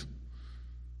 geez.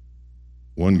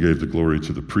 One gave the glory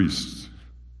to the priests.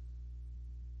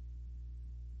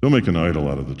 Don't make an idol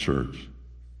out of the church.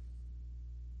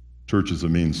 Church is a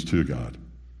means to God.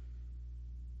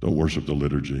 Don't worship the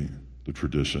liturgy, the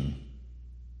tradition,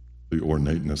 the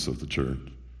ornateness of the church.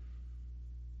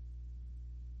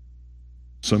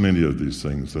 So many of these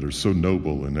things that are so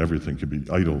noble and everything can be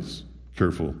idols.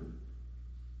 Careful.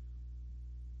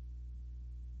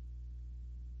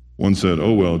 One said,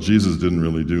 oh, well, Jesus didn't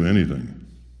really do anything.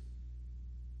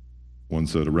 One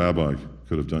said, any rabbi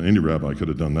could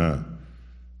have done that.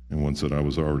 And one said, I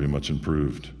was already much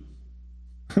improved.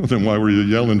 Then why were you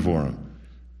yelling for him?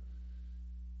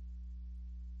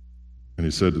 And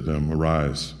he said to them,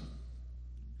 arise,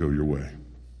 go your way.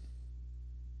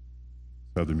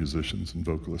 Have the musicians and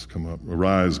vocalists come up.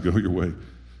 Arise, go your way. The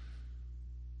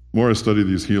more I study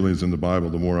these healings in the Bible,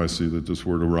 the more I see that this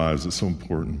word arise is so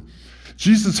important.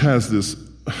 Jesus has this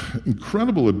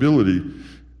incredible ability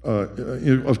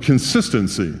of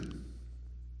consistency.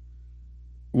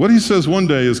 What he says one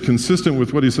day is consistent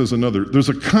with what he says another. There's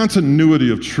a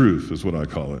continuity of truth, is what I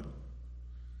call it.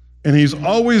 And he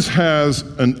always has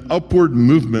an upward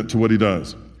movement to what he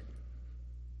does.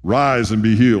 Rise and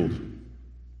be healed.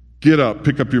 Get up,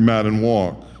 pick up your mat and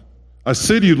walk. I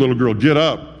say to you, little girl, get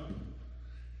up.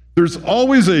 There's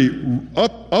always a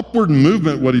upward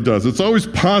movement what he does. It's always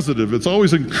positive. It's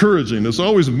always encouraging. It's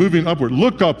always moving upward.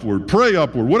 Look upward. Pray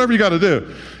upward. Whatever you got to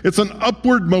do. It's an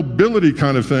upward mobility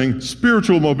kind of thing,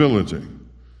 spiritual mobility.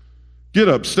 Get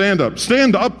up. Stand up.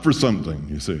 Stand up for something,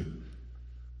 you see.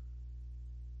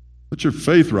 Let your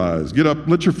faith rise. Get up.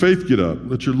 Let your faith get up.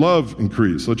 Let your love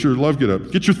increase. Let your love get up.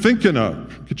 Get your thinking up.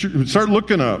 Start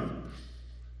looking up.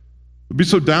 Don't be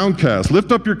so downcast.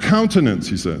 Lift up your countenance,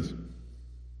 he says.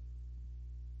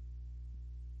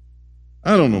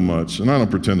 I don't know much, and I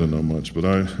don't pretend to know much, but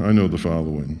I know the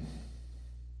following.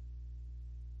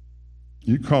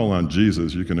 You call on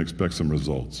Jesus, you can expect some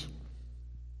results.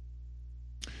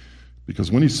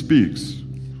 Because when he speaks,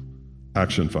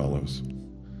 action follows.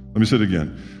 Let me say it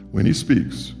again. When he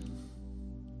speaks,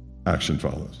 action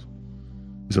follows.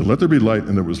 He said, let there be light,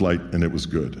 and there was light, and it was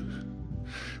good.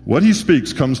 What he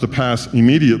speaks comes to pass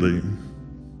immediately.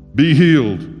 Be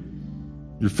healed.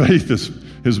 Your faith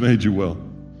has made you well.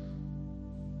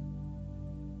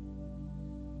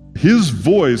 His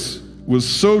voice was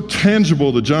so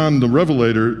tangible to John the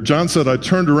Revelator. John said, I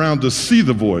turned around to see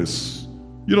the voice.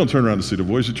 You don't turn around to see the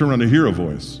voice, you turn around to hear a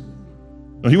voice.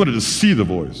 No, he wanted to see the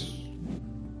voice.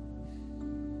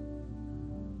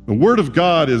 The Word of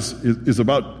God is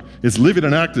living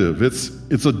and active.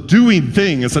 It's a doing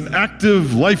thing. It's an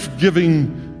active,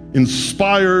 life-giving,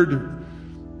 inspired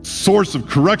source of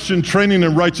correction, training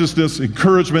in righteousness,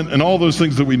 encouragement, and all those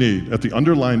things that we need at the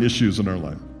underlying issues in our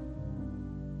life.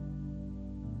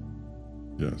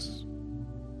 Yes.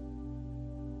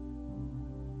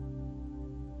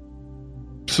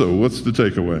 So what's the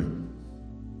takeaway?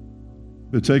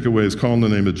 The takeaway is call in the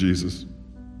name of Jesus.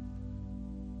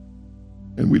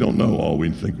 And we don't know all we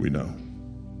think we know.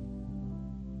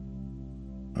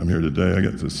 I'm here today, I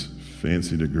got this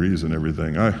fancy degrees and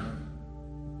everything.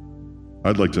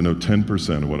 I'd like to know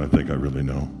 10% of what I think I really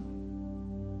know.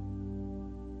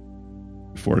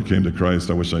 Before I came to Christ,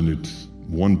 I wish I knew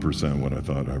 1% of what I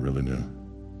thought I really knew.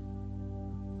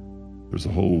 There's a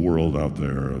whole world out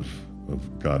there of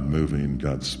God moving,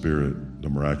 God's Spirit, the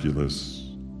miraculous,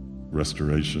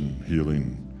 restoration,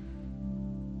 healing.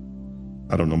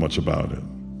 I don't know much about it,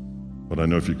 but I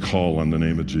know if you call on the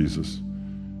name of Jesus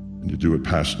and you do it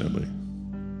passionately,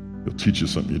 he'll teach you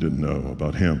something you didn't know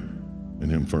about him and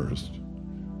him first,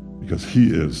 because he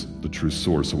is the true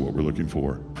source of what we're looking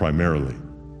for, primarily.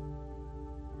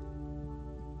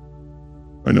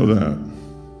 I know that.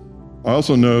 I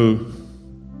also know,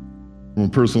 from a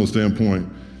personal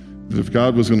standpoint, that if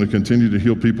God was going to continue to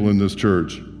heal people in this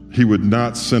church, he would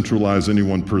not centralize any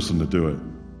one person to do it.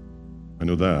 I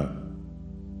know that.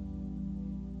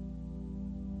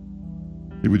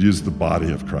 He would use the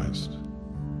body of Christ,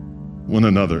 one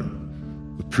another,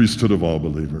 the priesthood of all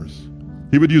believers.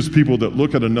 He would use people that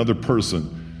look at another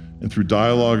person and through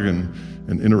dialogue and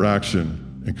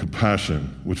interaction and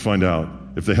compassion would find out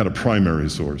if they had a primary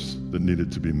source that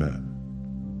needed to be met.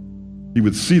 He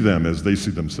would see them as they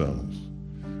see themselves,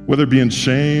 whether it be in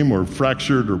shame or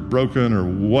fractured or broken or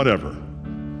whatever.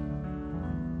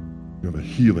 You have a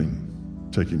healing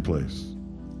taking place,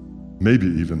 maybe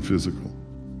even physical.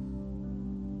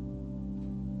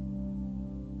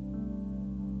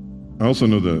 I also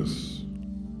know this.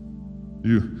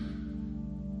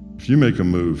 If you make a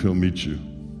move, he'll meet you.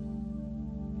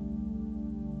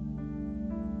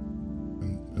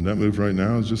 And that move right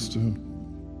now is just to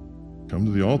come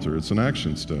to the altar. It's an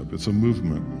action step. It's a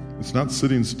movement. It's not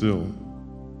sitting still.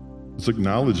 It's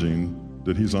acknowledging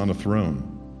that he's on a throne.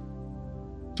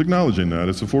 It's acknowledging that.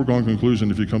 It's a foregone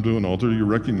conclusion. If you come to an altar, you're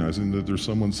recognizing that there's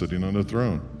someone sitting on a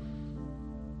throne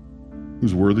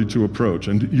who's worthy to approach.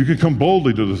 And you can come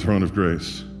boldly to the throne of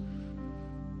grace.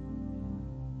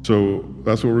 So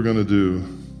that's what we're going to do.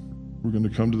 We're going to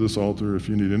come to this altar if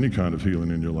you need any kind of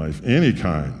healing in your life, any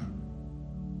kind,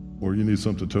 or you need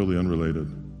something totally unrelated.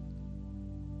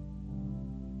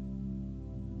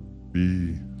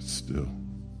 Be still.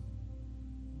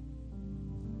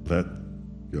 Let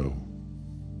go.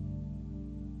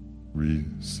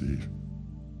 Receive.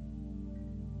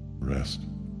 Rest.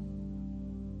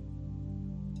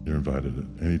 You're invited at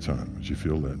any time as you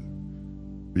feel led.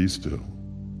 Be still.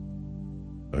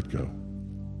 Let go.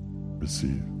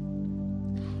 Receive.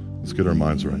 Let's get our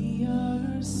minds right. We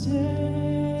are standing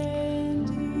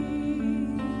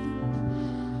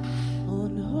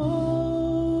on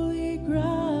holy ground,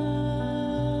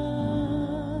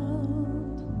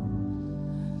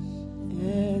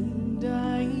 and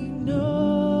I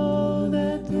know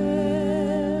that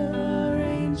there are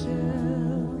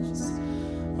angels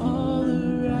all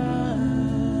around.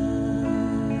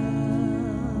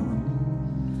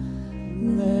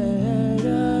 Let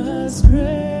us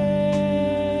pray.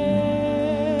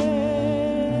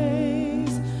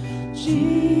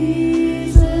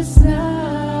 Jesus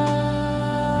now,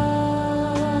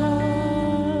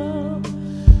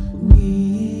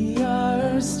 we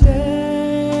are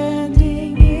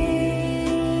standing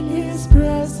in his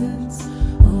presence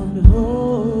on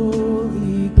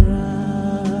holy ground.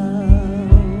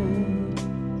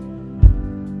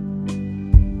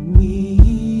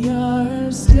 We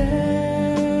are standing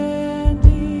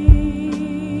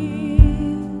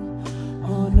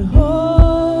on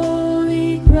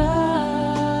holy ground,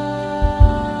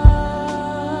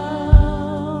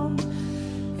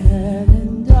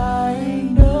 and I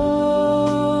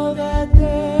know that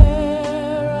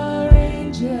there are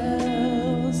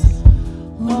angels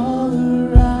all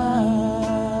around.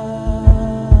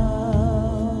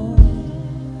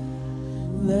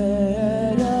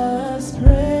 Let us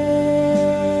praise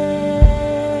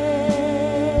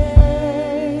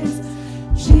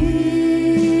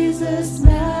Jesus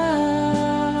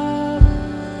now.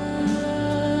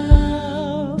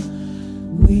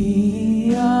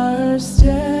 We are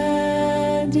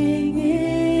standing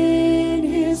in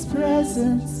his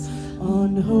presence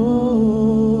on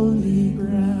holy ground.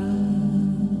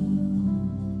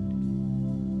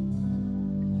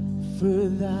 For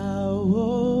thou, O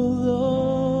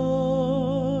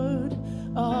Lord,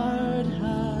 art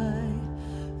high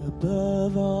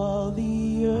above all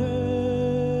the earth.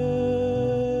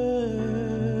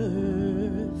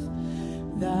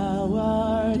 Thou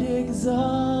art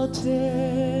exalted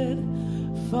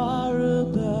far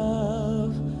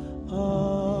above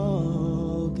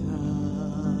all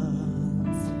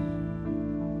gods.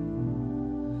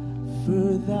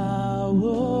 For thou, O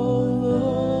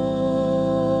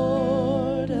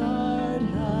Lord, art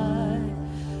high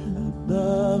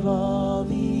above all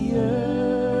the earth.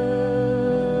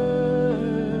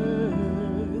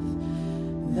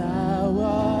 Thou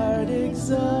art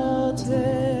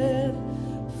exalted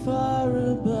far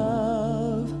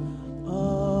above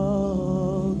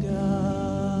all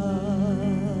gods.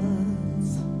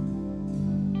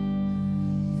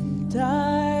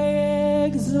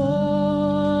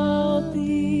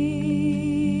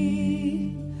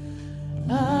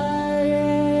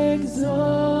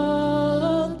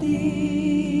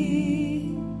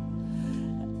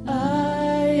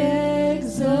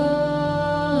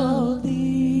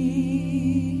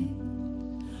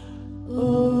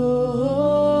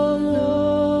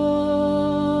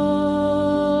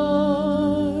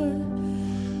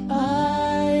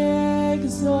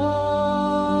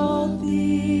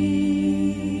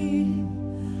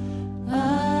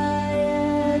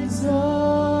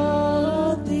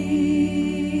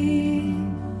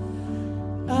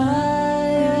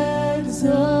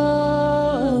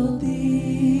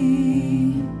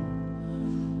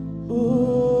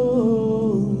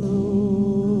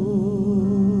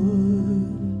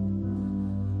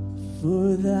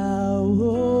 For thou, O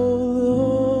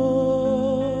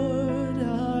Lord,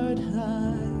 art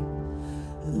high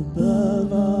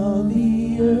above all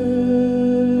the earth.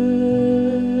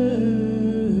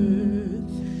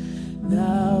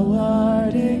 Thou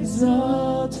art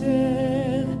exalted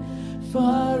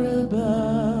far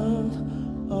above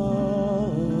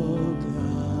all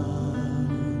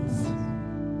gods.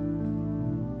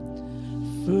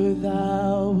 For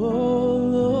thou, O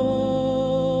Lord,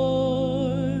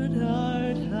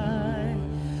 art high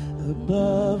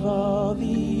above all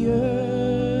the earth.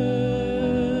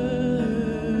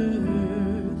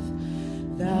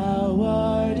 Thou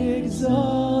art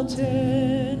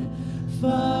exalted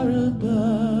far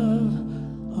above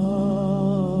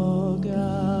all gods.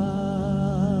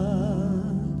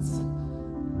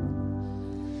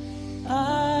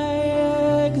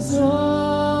 I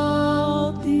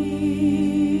exalt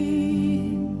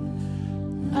thee.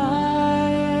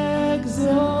 I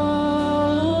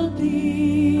exalt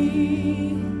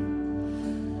thee.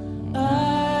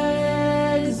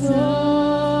 I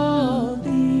exalt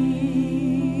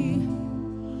thee.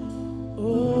 O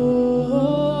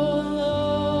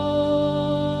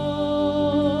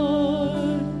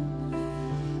Lord,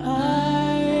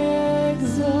 I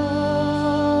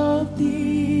exalt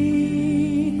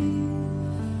thee.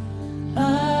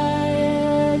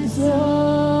 I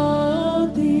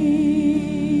exalt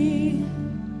thee.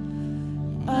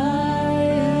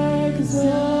 I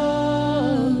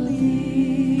exalt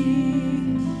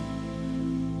thee,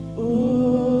 O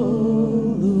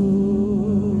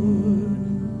Lord.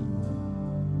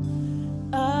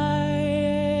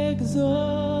 I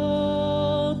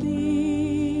exalt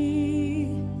thee.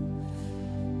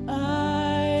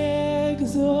 I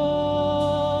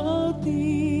exalt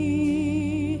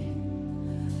thee.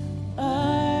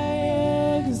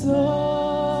 I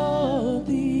exalt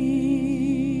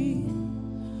thee,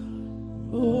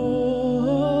 O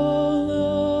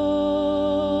Lord.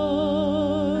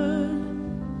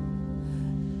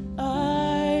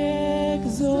 I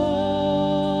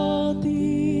exalt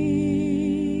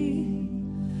thee.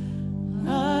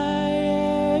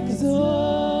 I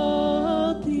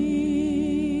exalt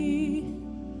thee.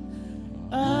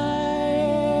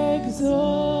 I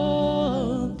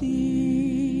exalt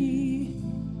thee,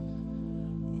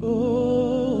 O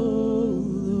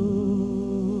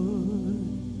Lord.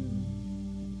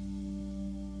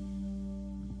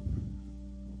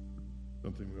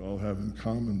 Something we all have in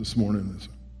common this morning is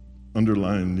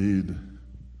underlying need,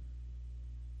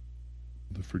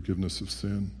 the forgiveness of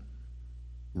sin,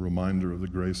 a reminder of the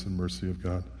grace and mercy of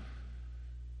God.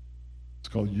 It's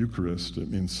called Eucharist.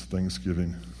 It means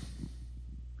Thanksgiving.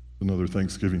 Another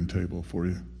Thanksgiving table for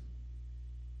you.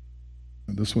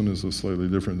 And this one is slightly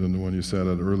different than the one you sat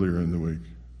at earlier in the week.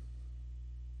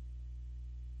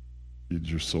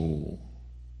 Feeds your soul,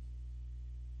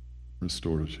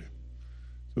 restores you.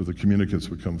 So the communicants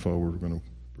would come forward. We're going to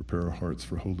prepare our hearts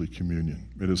for Holy Communion.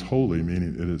 It is holy,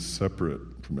 meaning it is separate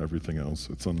from everything else.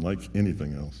 It's unlike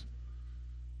anything else.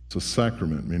 It's a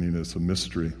sacrament, meaning it's a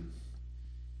mystery.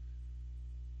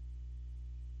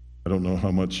 I don't know how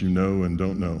much you know and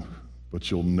don't know, but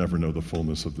you'll never know the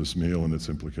fullness of this meal and its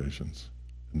implications.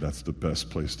 And that's the best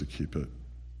place to keep it,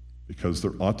 because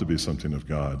there ought to be something of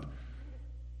God that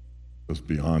goes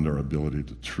beyond our ability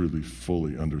to truly,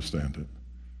 fully understand it,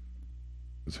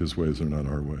 because his ways are not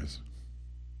our ways.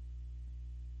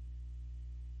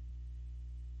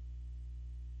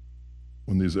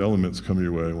 When these elements come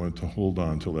your way, I want to hold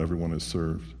on till everyone is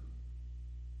served.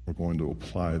 We're going to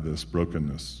apply this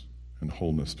brokenness and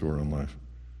wholeness to our own life.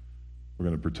 We're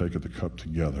going to partake of the cup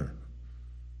together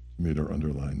to meet our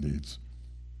underlying needs.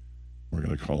 We're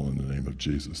going to call in the name of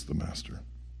Jesus, the Master.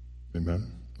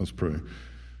 Amen? Let's pray.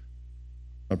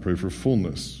 I pray for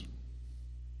fullness,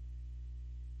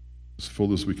 as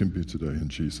full as we can be today, in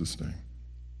Jesus' name.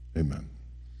 Amen.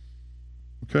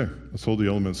 Okay, let's hold the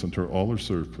elements until all are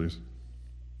served, please.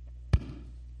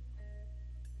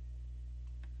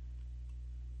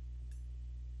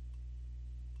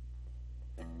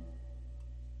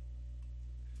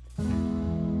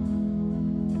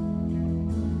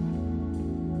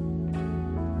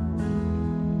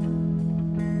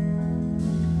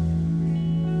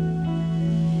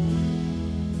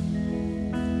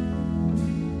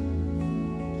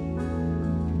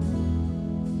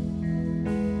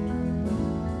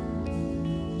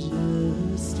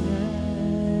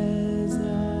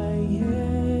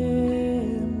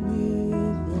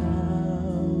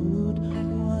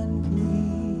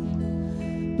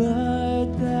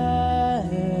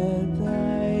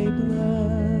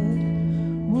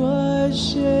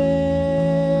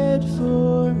 Shed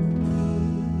for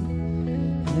me,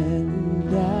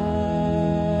 and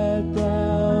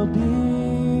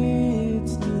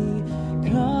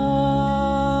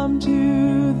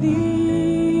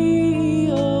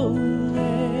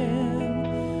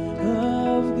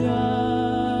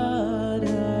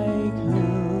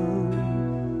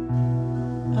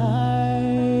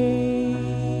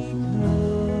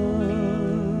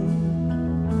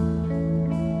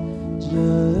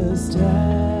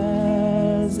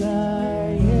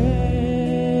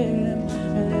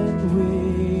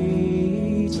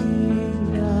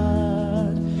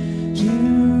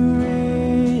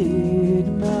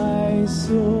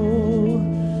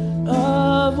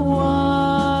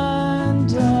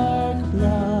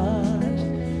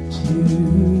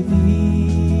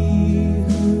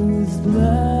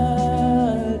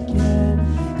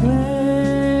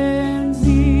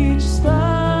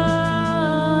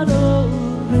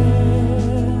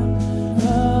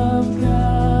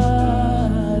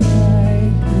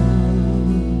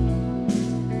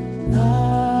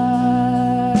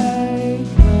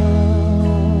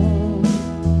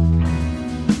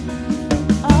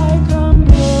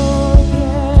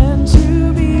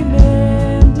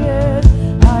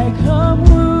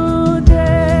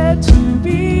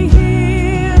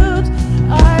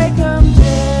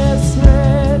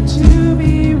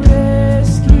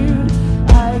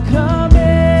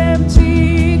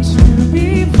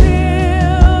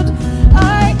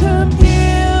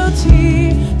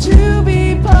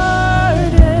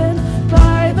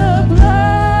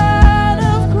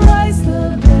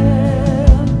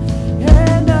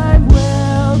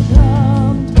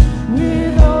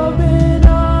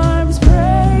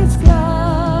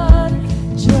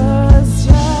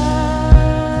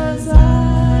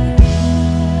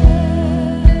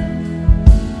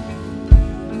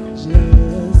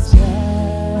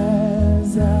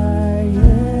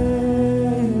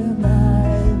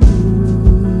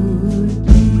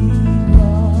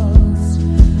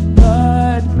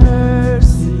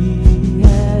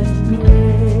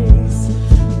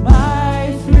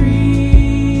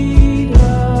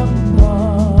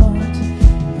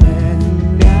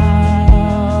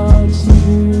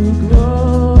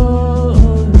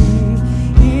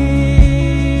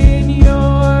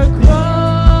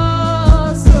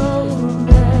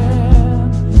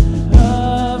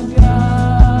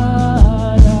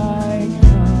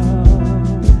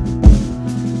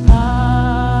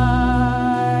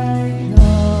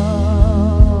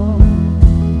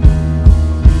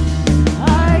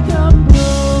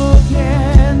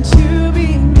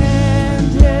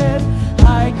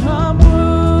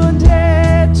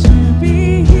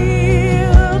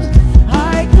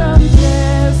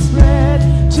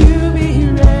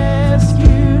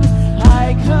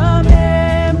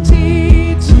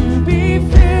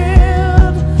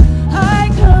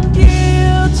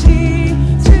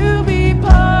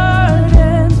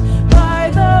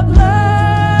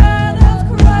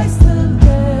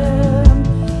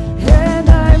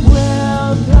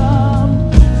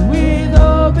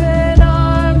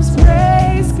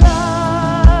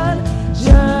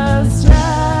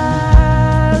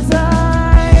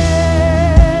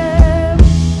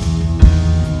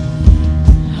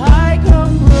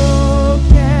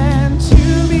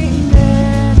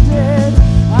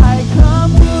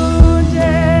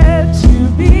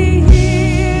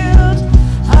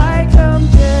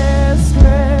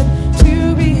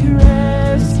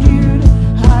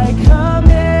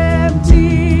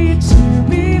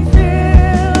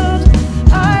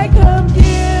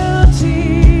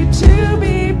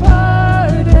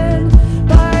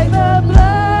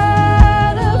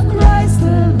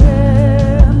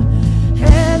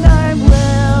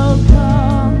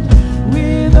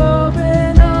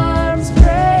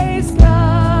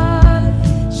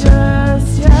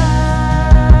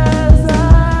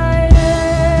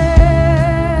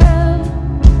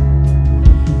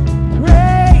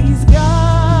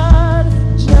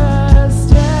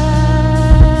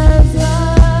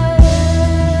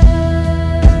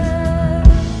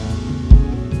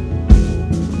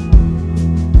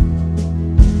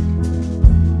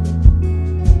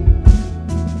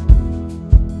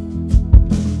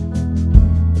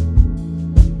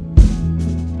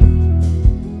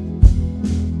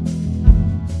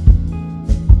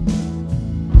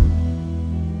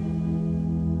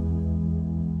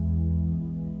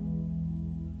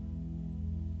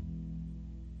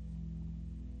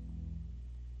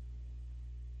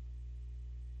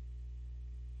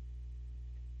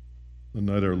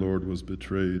night our Lord was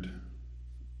betrayed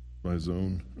by his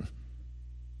own,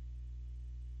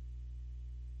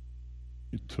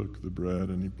 he took the bread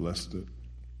and he blessed it.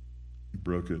 He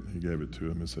broke it, he gave it to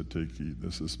him and said, "Take, eat,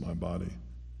 this is my body,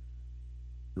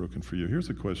 broken for you." Here's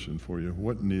a question for you.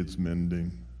 What needs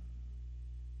mending?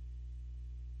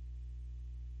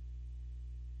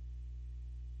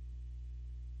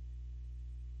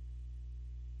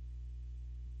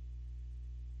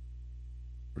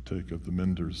 Partake of the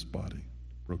mender's body,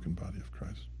 broken body of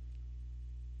Christ.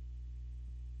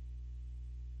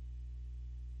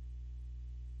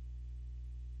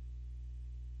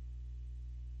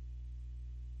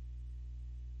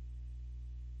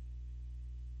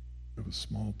 We have a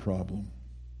small problem.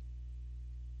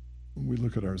 When we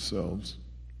look at ourselves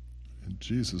and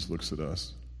Jesus looks at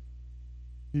us,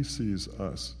 he sees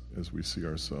us as we see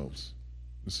ourselves.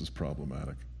 This is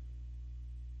problematic.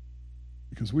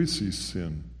 Because we see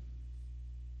sin.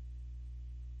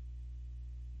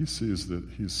 He sees that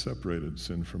he's separated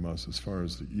sin from us as far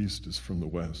as the east is from the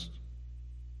west.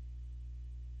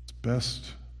 It's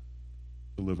best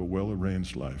to live a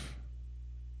well-arranged life.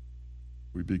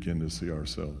 We begin to see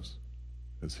ourselves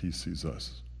as he sees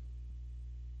us.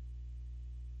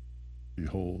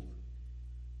 Behold,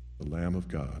 the Lamb of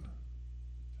God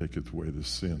taketh away the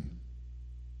sin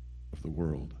of the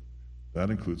world. That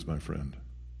includes, my friend,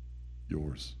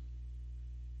 yours.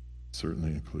 It certainly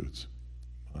includes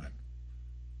mine.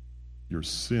 Your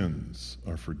sins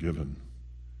are forgiven.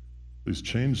 Please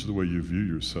change the way you view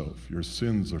yourself. Your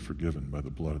sins are forgiven by the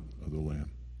blood of the Lamb.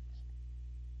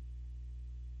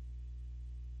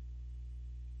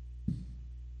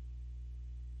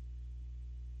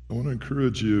 I want to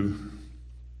encourage you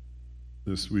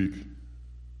this week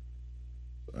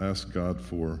to ask God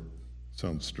for,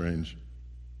 sounds strange,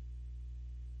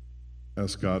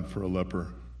 ask God for a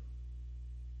leper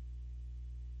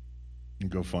and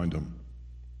go find him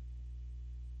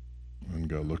and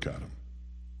go look at him.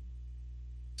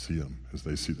 See them as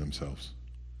they see themselves.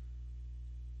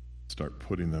 Start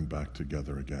putting them back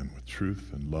together again with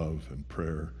truth and love and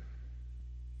prayer,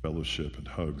 fellowship and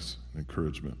hugs and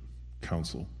encouragement,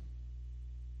 counsel.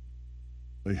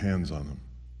 Lay hands on them.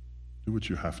 Do what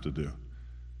you have to do.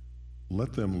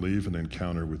 Let them leave an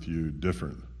encounter with you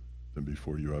different than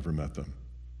before you ever met them.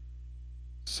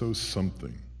 Sow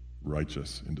something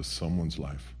righteous into someone's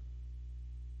life.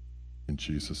 In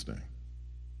Jesus' name,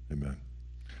 amen.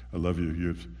 I love you.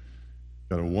 You've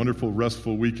got a wonderful,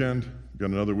 restful weekend. You've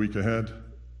got another week ahead.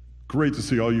 Great to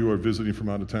see all you who are visiting from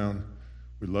out of town.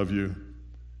 We love you.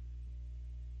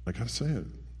 I got to say it.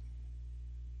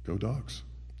 Go Dogs.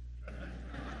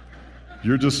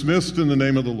 You're dismissed in the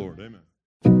name of the Lord. Amen.